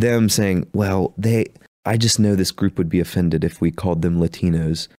 Them saying, well, I just know this group would be offended if we called them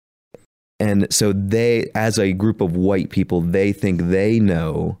Latinos. And so they, as a group of white people, they think they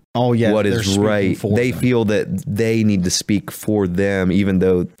know Oh yeah. what they're is speaking right. for They them, feel that they need to speak for them, even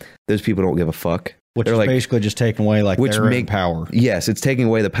though those people don't give a fuck. which they're is like- basically just taking away like which their own make- power. Yes, it's taking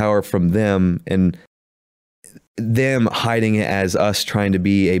away the power from them and them hiding it as us trying to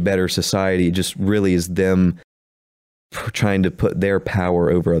be a better society. It just really is them trying to put their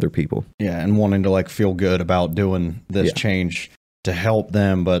power over other people. Yeah, and wanting to like feel good about doing this Yeah. change to help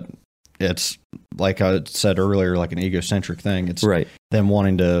them, but it's like I said earlier, like an egocentric thing. It's Right. them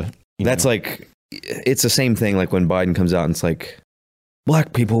wanting to. That's like, it's the same thing like when Biden comes out and it's like,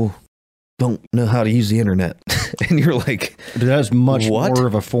 black people don't know how to use the internet. And you're like, that's much What? more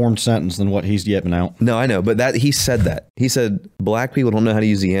of a formed sentence than what he's getting out. no, I know, but that he said that. He said, black people don't know how to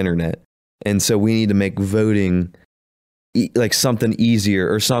use the internet. And so we need to make voting like something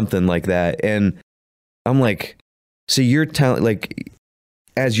easier or something like that. And I'm like, so you're telling, like,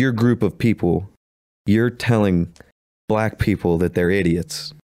 as your group of people, you're telling black people that they're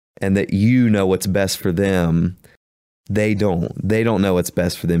idiots and that you know what's best for them. They don't know what's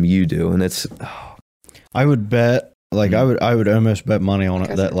best for them. You do. And it's, I would bet, like Mhm. I would almost bet money on it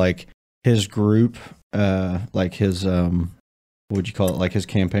Okay. that like his group, like his what would you call it, like his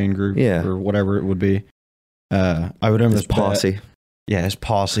campaign group, Yeah. or whatever it would be. I would it's almost bet- posse. yeah, his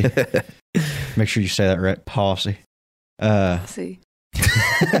posse. Make sure you say that right, posse. See,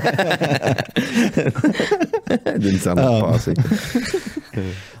 Didn't sound like posse.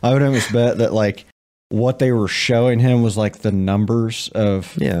 I would almost bet that like what they were showing him was like the numbers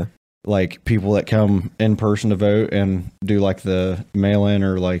of Yeah. like people that come in person to vote and do like the mail in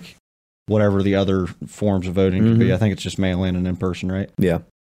or like whatever the other forms of voting could be. Mhm. I think it's just mail in and in person, right? Yeah.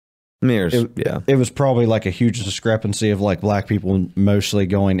 I mean, yeah. It was probably like a huge discrepancy of like black people mostly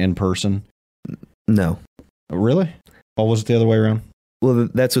going in person. No. Really? Or was it the other way around? Well,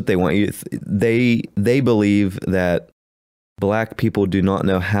 that's what they want you. They believe that black people do not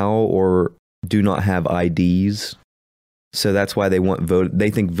know how or do not have IDs, so that's why they want vote. They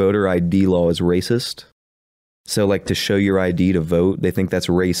think voter ID law is racist. So, like to show your ID to vote, they think that's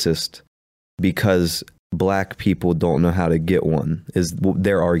racist because black people don't know how to get one. Is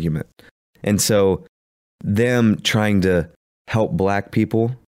their argument, and so them trying to help black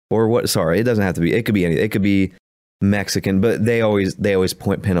people or what? Sorry, it doesn't have to be. It could be anything. It could be Mexican, but they always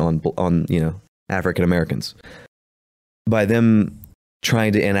pin on African Americans by them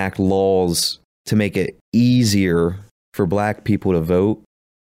trying to enact laws to make it easier for black people to vote.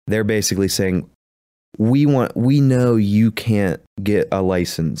 They're basically saying, we know you can't get a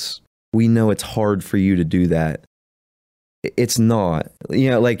license. We know it's hard for you to do that. It's not,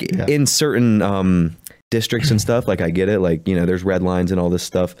 in certain districts and stuff, like I get it, like, there's red lines and all this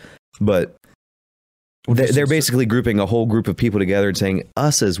stuff, but they're basically grouping a whole group of people together and saying,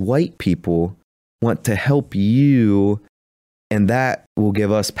 us as white people want to help you, and that will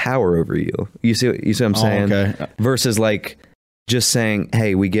give us power over you. You see what I'm saying? Okay. Versus like just saying,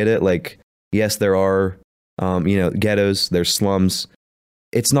 hey, we get it. Like, yes, there are, ghettos, there's slums.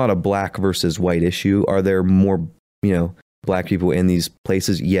 It's not a black versus white issue. Are there more, black people in these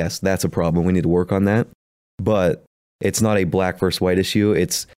places? Yes, that's a problem. We need to work on that. But it's not a black versus white issue.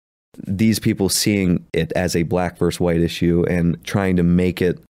 It's these people seeing it as a black versus white issue and trying to make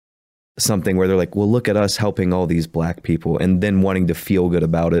it something where they're like, well, look at us helping all these black people, and then wanting to feel good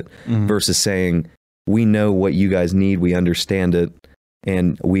about it versus saying, we know what you guys need. We understand it.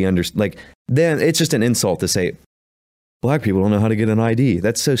 And we understand, like, then it's just an insult to say black people don't know how to get an ID.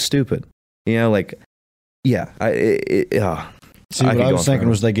 That's so stupid. See, what I was thinking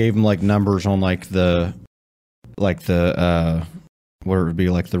was they gave them like numbers on what it would be,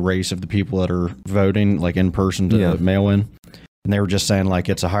 like the race of the people that are voting, like in person to mail in. And they were just saying like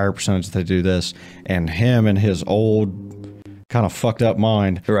it's a higher percentage that they do this. And him and his old kind of fucked up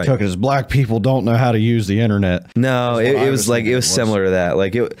mind took it as black people don't know how to use the internet. No, it was similar to that.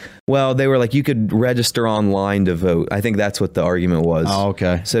 Like they were like, you could register online to vote. I think that's what the argument was. Oh,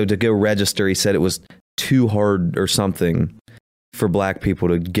 okay. So to go register, he said it was too hard or something for black people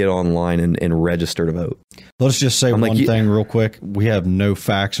to get online and register to vote. Let's just say one thing real quick. We have no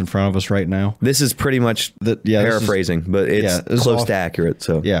facts in front of us right now. This is pretty much paraphrasing, but it's close to accurate.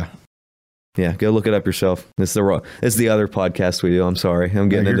 So yeah, go look it up yourself. It's the other podcast we do. I'm sorry, I'm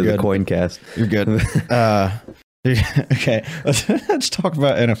getting into the Coincast. You're good. Okay, let's talk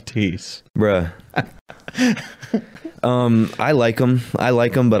about NFTs, bruh. I like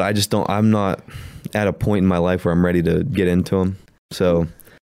them, but I just don't. I'm not at a point in my life where I'm ready to get into them. So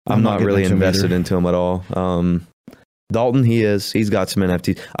I'm not really invested into them at all. Dalton, he's got some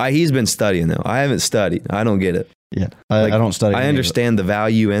NFTs. He's been studying though. I haven't studied. I don't get it. Yeah, I don't study. I understand the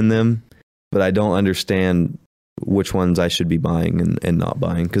value in them, but I don't understand which ones I should be buying and not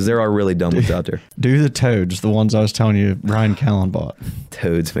buying, because there are really dumb ones out there. Do the toads, the ones I was telling you Ryan Callen bought.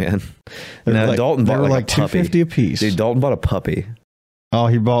 Toads, man. Dalton bought like $250 a piece. Dude, Dalton bought a puppy. Oh,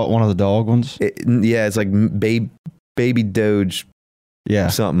 he bought one of the dog ones? It's like baby Doge. Yeah.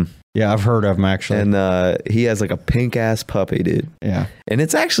 Something. Yeah, I've heard of him actually. And he has like a pink ass puppy, dude. Yeah. And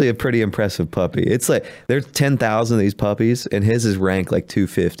it's actually a pretty impressive puppy. It's like there's 10,000 of these puppies, and his is ranked like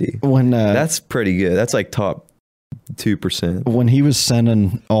 250. That's pretty good. That's like top 2%. When he was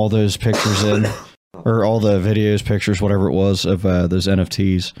sending all those pictures in, or all the videos, pictures, whatever it was, of those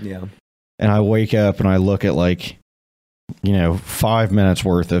NFTs. Yeah. And I wake up and I look at like, 5 minutes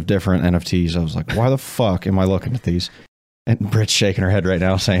worth of different NFTs. I was like, why the fuck am I looking at these? And Britt's shaking her head right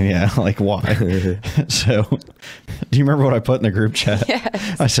now saying, yeah, like why? So do you remember what I put in the group chat?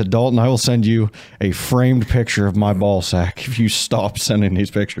 Yes. I said, Dalton, I will send you a framed picture of my ball sack if you stop sending these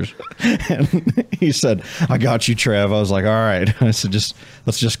pictures. And he said, I got you, Trev. I was like, all right. I said,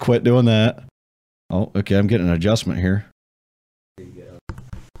 let's just quit doing that. Oh, okay. I'm getting an adjustment here. There you go.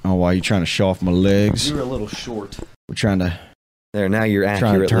 Oh, why are you trying to show off my legs? You were a little short. We're trying to. There, now you're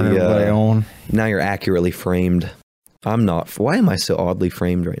accurately. Turn everybody on. Now you're accurately framed. I'm not. Why am I so oddly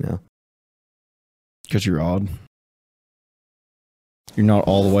framed right now? Because you're odd. You're not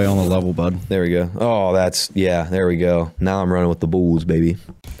all the way on the level, bud. There we go. Oh, there we go. Now I'm running with the bulls, baby.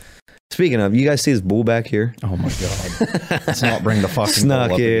 Speaking of, you guys see this bull back here? Oh my God. Let's not bring the fucking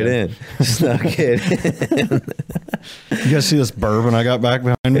Snuck it in. Snuck it in. You guys see this bourbon I got back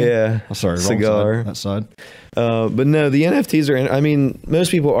behind me? Yeah. Oh, sorry, cigar. That side. But no, the NFTs are, I mean,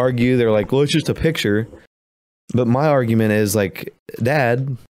 most people argue, they're like, well, it's just a picture. But my argument is like,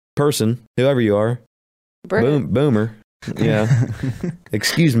 dad, person, whoever you are, boomer. Yeah.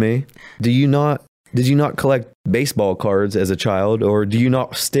 Excuse me. Did you not collect baseball cards as a child, or do you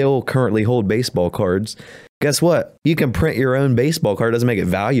not still currently hold baseball cards? Guess what? You can print your own baseball card. It doesn't make it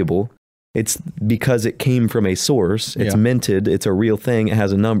valuable. It's because it came from a source. It's minted. It's a real thing. It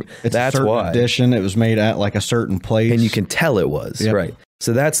has a number. That's why. Edition. It was made at like a certain place. And you can tell it was. Yep. Right.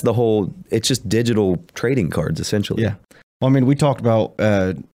 So that's the whole, it's just digital trading cards, essentially. Yeah. Well, I mean, we talked about,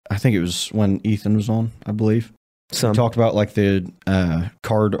 I think it was when Ethan was on, I believe. Some. We talked about like the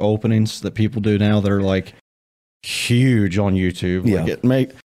card openings that people do now that are like huge on YouTube. Yeah.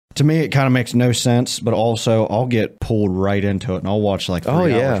 Like to me, it kind of makes no sense, but also I'll get pulled right into it and I'll watch like 3 Oh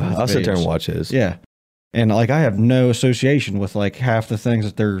hours yeah, worth of I'll sit there and videos. watch his. Yeah. And like I have no association with like half the things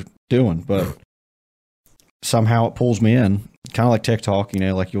that they're doing, but somehow it pulls me in. Kind of like TikTok,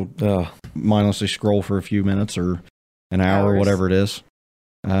 like you'll Oh, mindlessly scroll for a few minutes or an hour or Hours. whatever it is.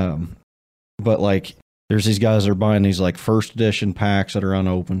 But like there's these guys that are buying these like first edition packs that are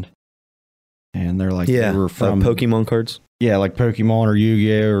unopened. And they're like, yeah. they were from Pokemon cards. yeah, like Pokemon or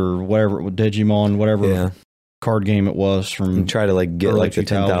Yu-Gi-Oh or whatever, Digimon, whatever Yeah. card game it was from. And try to like get Early like the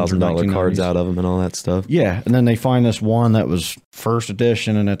 2000s or $10,000 cards 1990s. out of them and all that stuff. Yeah, and then they find this one that was first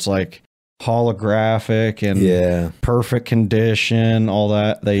edition and it's like holographic and Yeah. perfect condition, all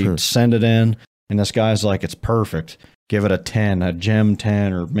that. They send it in and this guy's like, it's perfect. Give it a 10, a gem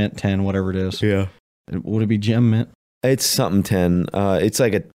 10 or mint 10, whatever it is. Yeah. Would it be gem mint? It's something 10. It's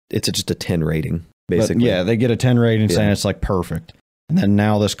like just a 10 rating, basically. But yeah, they get a 10 rating saying Yeah. it's like perfect. And then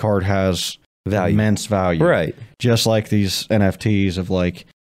now this card has Value. immense value. Right. Just like these NFTs of like,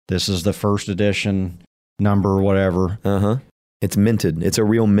 this is the first edition number, whatever. Uh-huh. It's minted. It's a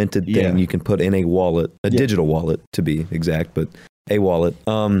real minted thing Yeah. you can put in a wallet, a Yeah. digital wallet to be exact, but a wallet.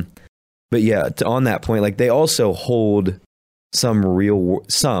 But yeah, on that point, like they also hold some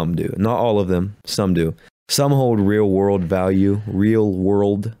some do, not all of them, some do. Some hold real world value, real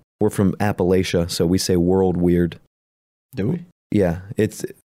world. We're from Appalachia, so we say world weird. Do we? Yeah,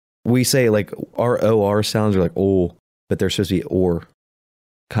 we say like our OR sounds are like oh, but they're supposed to be or,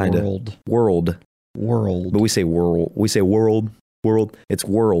 kind of world. World. But we say world. We say world. It's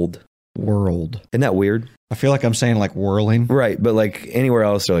world. World. Isn't that weird? I feel like I'm saying like whirling. Right, but like anywhere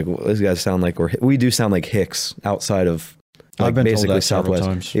else, they're like, well, these guys sound like we do sound like Hicks outside of like I've been told basically that several Southwest.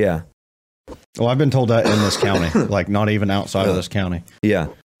 times. Yeah, Well, I've been told that in this county, like not even outside of this county. yeah.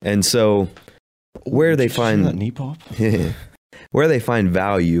 And so where they Did you see that find knee pop? where they find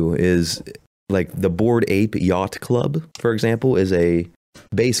value is like the Bored Ape Yacht Club, for example, is a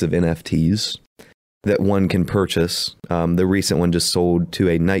base of NFTs that one can purchase. The recent one just sold to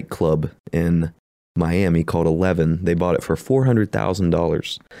a nightclub in Miami called 11. They bought it for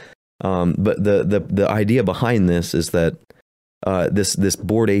 $400,000. But the idea behind this is that this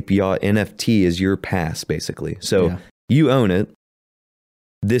Bored Ape Yacht NFT is your pass, basically. So Yeah. you own it.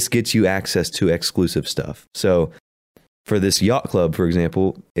 This gets you access to exclusive stuff. So for this yacht club, for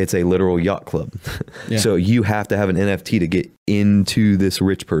example, it's a literal yacht club. Yeah. So you have to have an NFT to get into this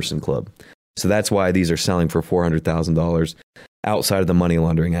rich person club. So that's why these are selling for $400,000 outside of the money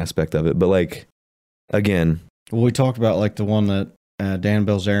laundering aspect of it. But like, again, Well, we talked about like the one that Dan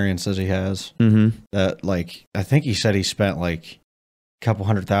Bilzerian says he has that like, I think he said he spent like a couple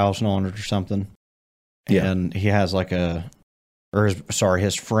 $100,000 on it or something. Yeah. And he has like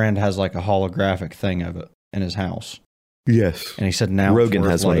his friend has like a holographic thing of it in his house. yes. And he said now Rogan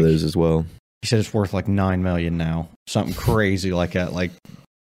has one of those as well. He said it's worth like $9 million now. Something crazy like that, like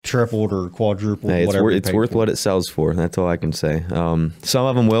tripled or quadrupled, Hey, whatever. it's worth what it sells for. That's all I can say. Some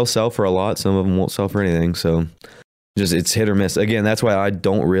of them will sell for a lot. Some of them won't sell for anything. So just it's hit or miss. Again, that's why I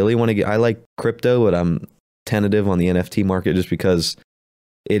don't really want to get. I like crypto, but I'm tentative on the NFT market just because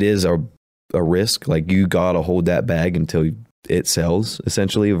it is a risk. Like you gotta hold that bag until it sells,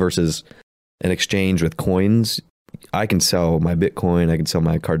 essentially. Versus an exchange with coins, I can sell my Bitcoin. I can sell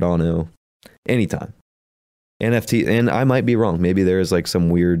my Cardano anytime. NFT, and I might be wrong. Maybe there is like some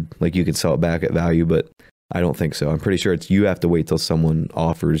weird, like you could sell it back at value, but I don't think so. I'm pretty sure you have to wait till someone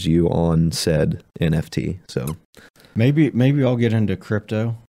offers you on said NFT. So Maybe I'll get into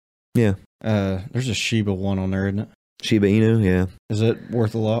crypto. yeah, There's a Shiba one on there, isn't it? Shiba Inu, yeah. Is it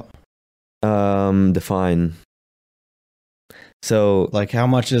worth a lot? Define. So Like how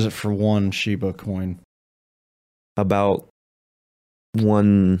much is it for one Shiba coin? about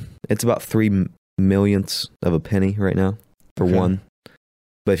it's about 3 millionths of a penny right now for Okay. one.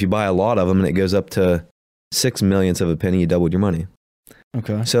 But if you buy a lot of them and it goes up to 6 millionths of a penny, you doubled your money.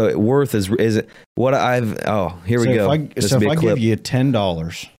 Okay. So worth is it what I've here we go. This So will if be a I clip. give you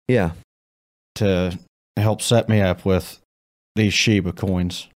 $10 Yeah. to help set me up with these Shiba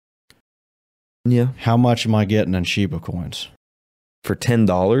coins, Yeah. how much am I getting in Shiba coins? For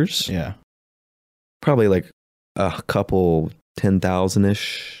 $10, Yeah. probably like a couple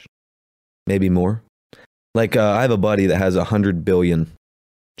 10,000-ish, maybe more. Like I have a buddy that has 100 billion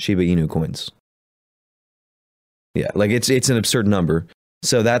Shiba Inu coins. Yeah, like it's an absurd number.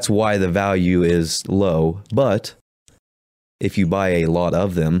 So that's why the value is low. But if you buy a lot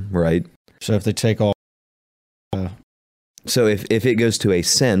of them, right? So if they take all, So if it goes to a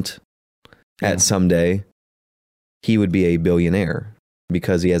cent Yeah. at someday, he would be a billionaire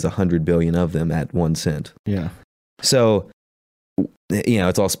because he has 100 billion of them at 1 cent. Yeah. So,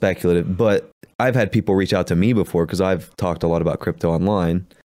 it's all speculative, but I've had people reach out to me before because I've talked a lot about crypto online.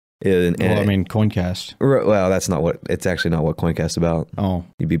 Coincast. Well, it's actually not what Coincast is about. Oh.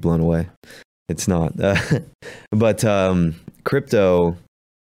 You'd be blown away. It's not. But crypto,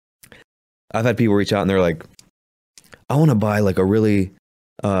 I've had people reach out and they're like, I want to buy like a really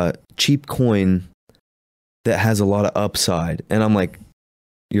cheap coin that has a lot of upside. And I'm like,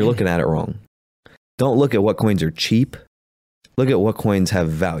 you're looking at it wrong. Don't look at what coins are cheap. Look at what coins have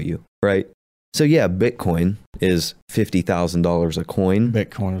value, right? So yeah, Bitcoin is $50,000 a coin.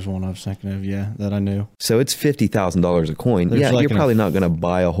 Bitcoin is one I was thinking of, that I knew. So it's $50,000 a coin. There's you're probably not going to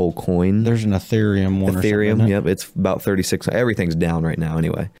buy a whole coin. There's an Ethereum one. Ethereum, yep, it's about 36. Everything's down right now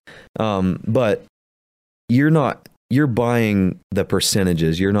anyway. But you're buying the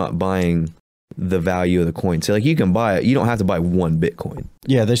percentages. You're not buying the value of the coin. So like you can buy it. You don't have to buy one Bitcoin.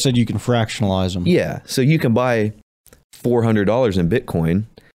 Yeah, they said you can fractionalize them. Yeah, so you can buy $400 in Bitcoin,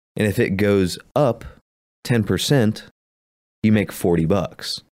 and if it goes up 10%, you make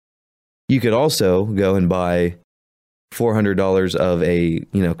 $40. You could also go and buy $400 of a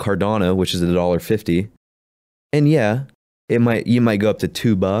Cardano, which is $1.50, and you might go up to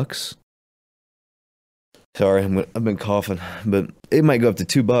 $2. Sorry, I've been coughing, but it might go up to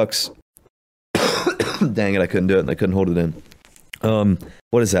 $2. Dang it, I couldn't do it and I couldn't hold it in.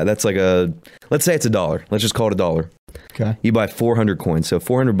 What is that? That's like let's say it's $1. Let's just call it $1. Okay. You buy 400 coins, so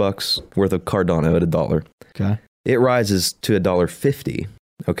 $400 worth of Cardano at $1. Okay. It rises to $1.50.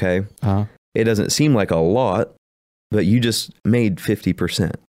 Okay. Uh-huh. It doesn't seem like a lot, but you just made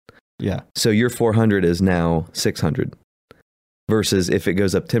 50%. Yeah. So your 400 is now 600. Versus if it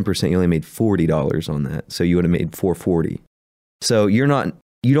goes up 10%, you only made $40 on that. So you would have made 440. So you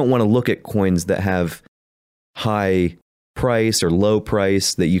don't want to look at coins that have high price or low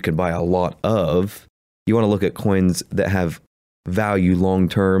price that you can buy a lot of. You want to look at coins that have value long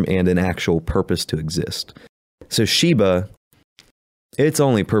term and an actual purpose to exist. So Shiba, its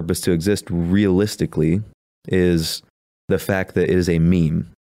only purpose to exist realistically is the fact that it is a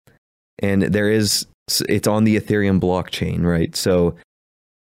meme. And it's on the Ethereum blockchain, right? So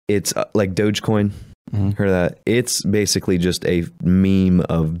it's like Dogecoin. Mm-hmm. Heard of that? It's basically just a meme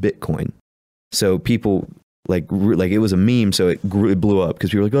of Bitcoin. So people like it was a meme, so it blew up because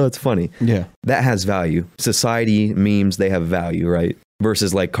people were like, oh, it's funny. Yeah. That has value. Society memes, they have value, right?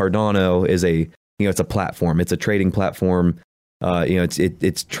 Versus like Cardano is it's a platform. It's a trading platform.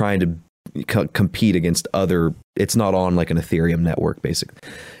 It's trying to compete against other. It's not on like an Ethereum network, basically.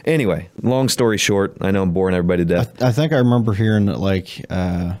 Anyway, long story short, I know I'm boring everybody to death. I think I remember hearing that like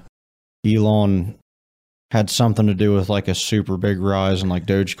Elon had something to do with like a super big rise in like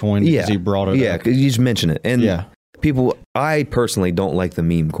Dogecoin because he brought it up. Yeah, because you just mentioned it. And people, I personally don't like the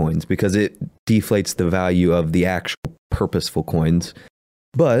meme coins because it deflates the value of the actual purposeful coins.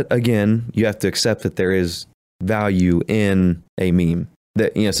 But again, you have to accept that there is value in a meme.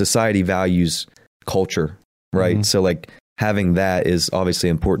 That society values culture, right? Mm-hmm. So like having that is obviously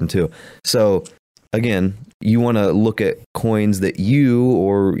important too. So again, you want to look at coins that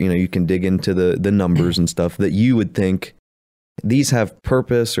you can dig into the numbers and stuff that you would think these have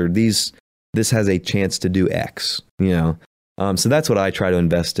purpose or this has a chance to do X, So that's what I try to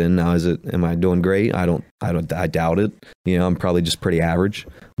invest in. Now, am I doing great? I doubt it. I'm probably just pretty average,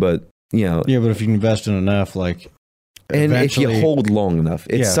 but Yeah, but if you invest in enough, like, and if you hold long enough,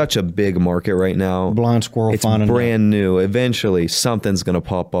 it's such a big market right now. Blind squirrel it's brand new. Eventually something's going to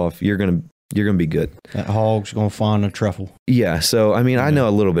pop off. You're going to be good. That hog's going to find a truffle. Yeah. So, I mean, I know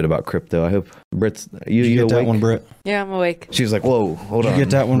a little bit about crypto. I hope Britt's, you get awake? That one, Britt? Yeah, I'm awake. She was like, whoa, hold on. Did you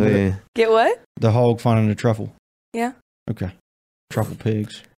get that one, Britt? Get what? The hog finding a truffle. Yeah. Okay. Truffle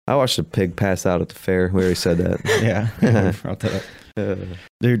pigs. I watched a pig pass out at the fair. We already said that. Yeah. I brought that up.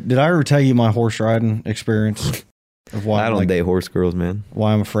 Dude, did I ever tell you my horse riding experience? Of why I don't date horse girls, man.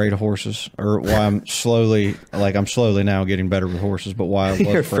 Why I'm afraid of horses, or why I'm slowly now getting better with horses, but why I was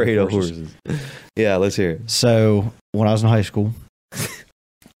You're afraid of horses. Yeah, let's hear it. So when I was in high school,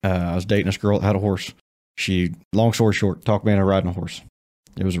 I was dating this girl that had a horse. She, long story short, talked me into riding a horse.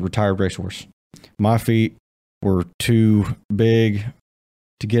 It was a retired racehorse. My feet were too big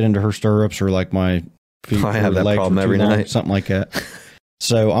to get into her stirrups, or like my feet. I have that problem every night. Something like that.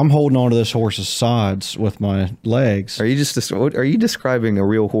 So I'm holding on to this horse's sides with my legs. Are you describing a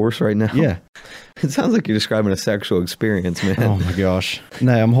real horse right now? Yeah. It sounds like you're describing a sexual experience, man. Oh my gosh.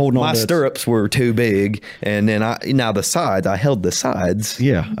 No, I'm holding on. My stirrups were too big, and then I held the sides.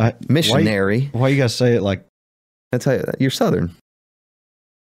 Yeah. Missionary. Why you guys say it like? That's how you're Southern.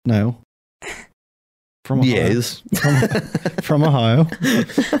 No. from Ohio. Yes. From Ohio.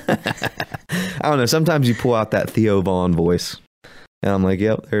 I don't know. Sometimes you pull out that Theo Vaughn voice. And I'm like,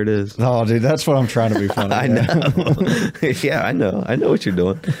 yep, there it is. Oh, dude, that's what I'm trying to be funny. I know. Yeah, I know. I know what you're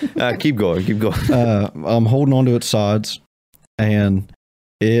doing. Keep going. Keep going. I'm holding onto its sides, and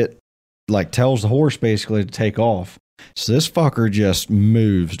it like tells the horse basically to take off. So this fucker just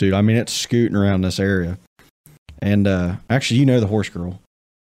moves, dude. I mean, it's scooting around this area. And actually, you know the horse girl.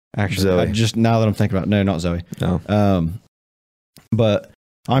 Actually, Zoe. just now that I'm thinking about it, no, not Zoe. No. But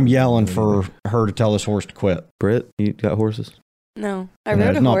I'm yelling for her to tell this horse to quit. Britt, you got horses? No, I No,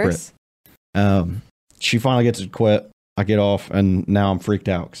 rode a not horse. She finally gets it to quit. I get off, and now I'm freaked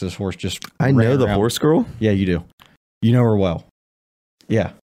out because this horse just. I know ran the around. horse girl. Yeah, you do. You know her well.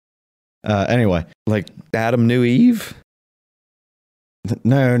 Yeah. Anyway, Like Adam knew Eve.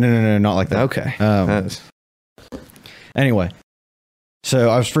 no, not like that. Okay. Um, Anyway, so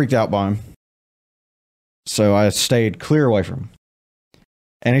I was freaked out by him. So I stayed clear away from him.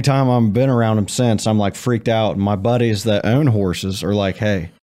 Anytime I've been around him since, I'm like freaked out. And my buddies that own horses are like,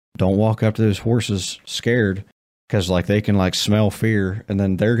 hey, don't walk up to those horses scared because like they can like smell fear and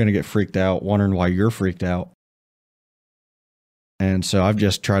then they're going to get freaked out wondering why you're freaked out. And so I've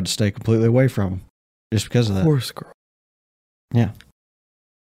just tried to stay completely away from him just because of that. horse girl. Yeah.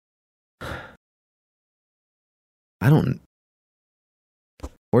 I don't.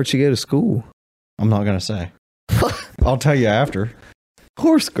 Where'd she go to school? I'm not going to say. I'll tell you after.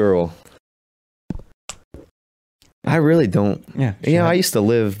 Horse girl. I really don't. Yeah. Yeah, I used to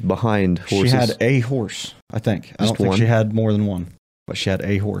live behind horses. She had a horse, I think. I Just don't think one? she had more than one, but she had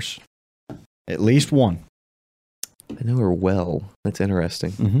a horse. At least one. I know her well. That's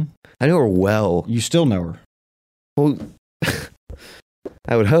interesting. Mm-hmm. I know her well. You still know her. Well,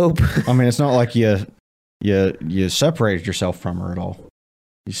 I would hope. I mean, it's not like you separated yourself from her at all.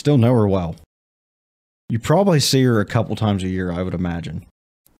 You still know her well. You probably see her a couple times a year, I would imagine.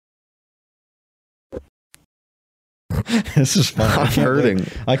 This is fun. I'm hurting.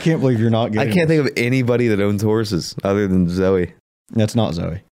 I can't believe you're not I getting can't think of anybody that owns horses other than Zoe. That's not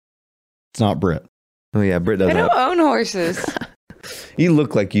Zoe. It's not Britt. Oh yeah, Britt I doesn't. don't own horses. You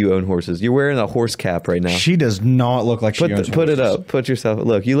look like you own horses. You're wearing a horse cap right now. She does not look like she owns Put it horses. up. Put yourself.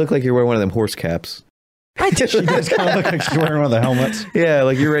 Look, you look like you're wearing one of them horse caps. She does kind of look like she's wearing one of the helmets. Yeah,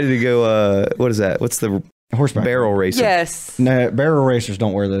 like you're ready to go. What is that? What's the Horseback. barrel racer? Yes. No, barrel racers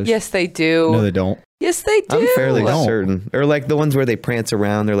don't wear those. Yes, they do. No, they don't. Yes, they do. I'm fairly don't. certain. Or like the ones where they prance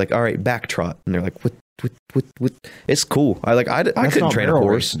around. They're like, all right, back trot, and they're like, what? It's cool. I That's couldn't not train a barrel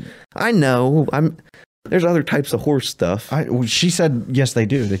horse. racing. I know. There's other types of horse stuff. Well, she said yes, they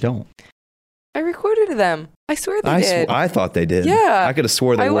do. They don't. I recorded them. I swear they did. I thought they did. Yeah. I could have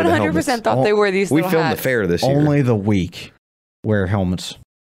swore they I wore the 100% helmets. thought they were these We little filmed hats. the fair this year. Only the weak wear helmets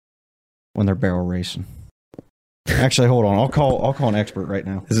when they're barrel racing. Actually, hold on. I'll call an expert right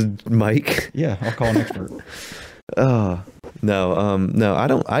now. This is Mike. Yeah, I'll call an expert. No, I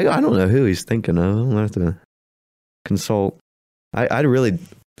don't know who he's thinking of. I'll have to consult. I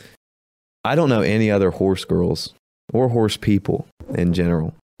don't know any other horse girls or horse people in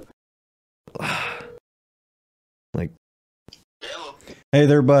general. Like, Hey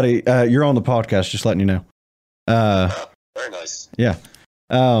there, buddy. You're on the podcast. Just letting you know. Very nice. Yeah.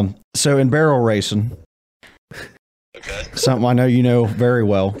 So in barrel racing, Okay. something I know you know very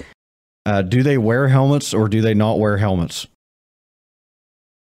well. Do they wear helmets or do they not wear helmets?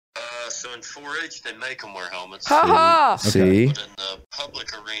 So in 4-H, they make them wear helmets. Ha ha! see, But in the public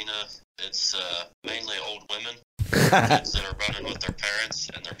arena, it's mainly old women, kids that are running with their parents,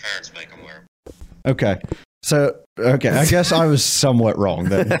 and their parents make them wear 'em. Okay. So, okay. I guess I was somewhat wrong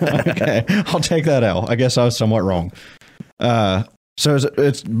then. Okay. I'll take that out. I guess I was somewhat wrong. So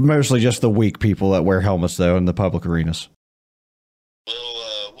it's mostly just the weak people that wear helmets, though, in the public arenas.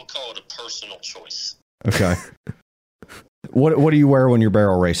 We'll call it a personal choice. Okay. What do you wear when you're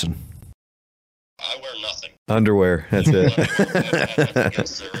barrel racing? I wear nothing. underwear. That's I it. have nothing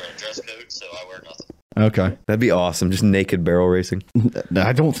against their dress code, so I wear nothing. Okay. That'd be awesome. Just naked barrel racing.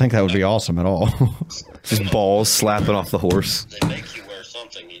 I don't think that would be awesome at all. Just balls slapping off the horse. They make you wear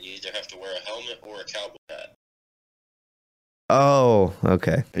something. You either have to wear a helmet or a cowboy hat. Oh,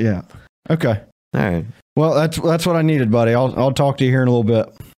 okay. Yeah. Okay. All right. Well, that's what I needed, buddy. I'll talk to you here in a little bit.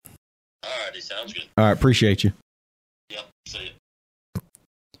 Alrighty, sounds good. All right. Appreciate you. Yep, see ya.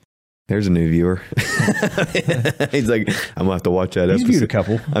 There's a new viewer. He's like, I'm gonna have to watch that He's episode. viewed a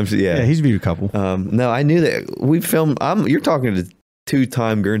couple. Yeah. He's viewed a couple. No, I knew that we filmed. You're talking to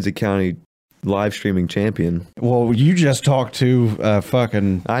two-time Guernsey County live streaming champion. Well, you just talked to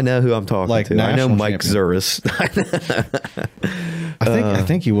fucking. I know who I'm talking Like to. I know national Mike champion. Zuris. I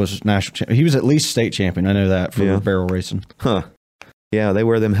think he was national champion. He was at least state champion. I know that for barrel racing. Huh. Yeah, they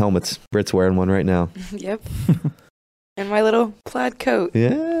wear them helmets. Britt's wearing one right now. Yep. And my little plaid coat.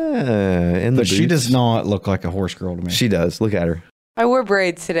 Yeah. And But she does not look like a horse girl to me. She does. Look at her. I wore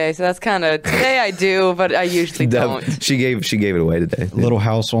braids today, so that's kind of today I do, but I usually don't. She gave it away today. Little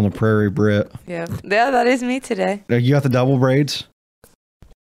House on the Prairie, Britt. Yeah, that is me today. You got the double braids?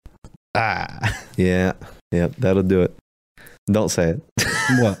 Ah. Yeah. Yep. That'll do it. Don't say it.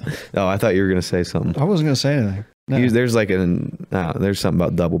 What? Oh, I thought you were gonna say something. I wasn't gonna say anything. No. There's like there's something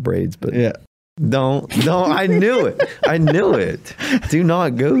about double braids, but Yeah. don't. I knew it. I knew it. Do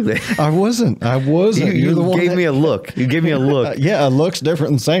not go there. I wasn't. You the one gave that- me a look. You gave me a look. Yeah, it looks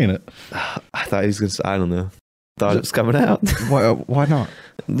different than saying it. I thought he was gonna say, I don't know. Thought it was coming out. Why not?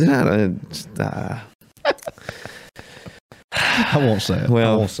 I won't say it.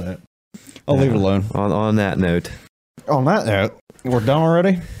 Well, I won't say it. I'll leave it alone. On that note, On that note, we're done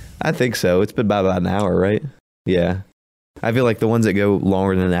already? I think so. It's been about an hour, right? Yeah. I feel like the ones that go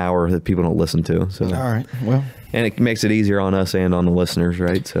longer than an hour that people don't listen to. So, All right. Well, and it makes it easier on us and on the listeners,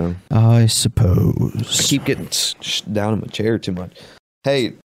 right? So I I suppose. keep getting down in my chair too much.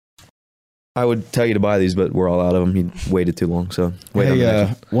 Hey, I would tell you to buy these, but we're all out of them. You waited too long, so wait on the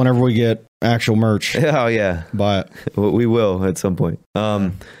next one. Whenever we get actual merch, Oh yeah, buy it. we will at some point.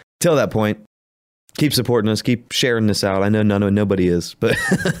 Till that point, keep supporting us. Keep sharing this out. I know nobody is, but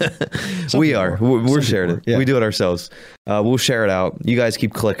we are. We're sharing it. Yeah. We do it ourselves. We'll share it out. You guys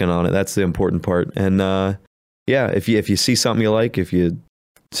keep clicking on it. That's the important part. And yeah, if you see something you like, if you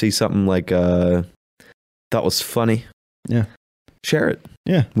see something like thought was funny, yeah, share it.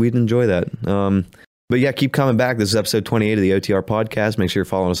 Yeah, we'd enjoy that. But yeah, keep coming back. This is episode 28 of the OTR podcast. Make sure you're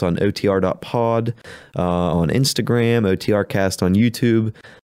following us on otr.pod, on Instagram, OTRcast on YouTube,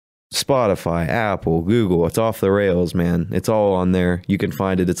 Spotify, Apple, Google. It's off the rails, man. It's all on there. You can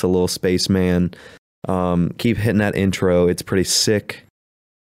find it. It's a little spaceman. Keep hitting that intro. It's pretty sick.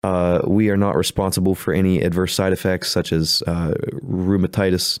 We are not responsible for any adverse side effects such as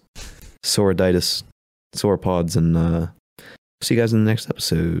rheumatitis, psoriasis, sauropods, and see you guys in the next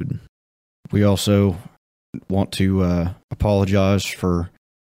episode. we also want to apologize for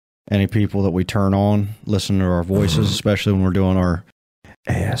any people that we turn on, listen to our voices, especially when we're doing our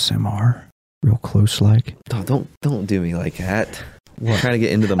ASMR real close like. Oh, don't do me like that. What? Trying to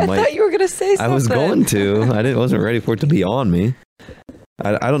get into the I mic. thought you were gonna say something. I was going to. Wasn't ready for it to be on me.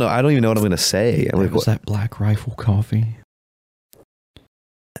 I don't know. I don't even know what I'm going to say. I'm like, Was that Black Rifle coffee?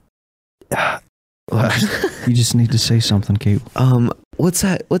 You just need to say something, Kate. what's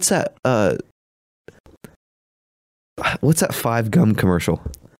that? What's that 5 gum commercial?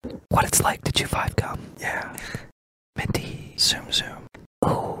 What it's like to chew 5 gum. Yeah. Minty. Zoom.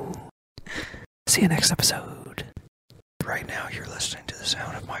 Oh. See you next episode. Right now, you're listening to the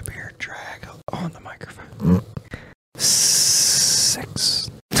sound of my beard drag on the microphone.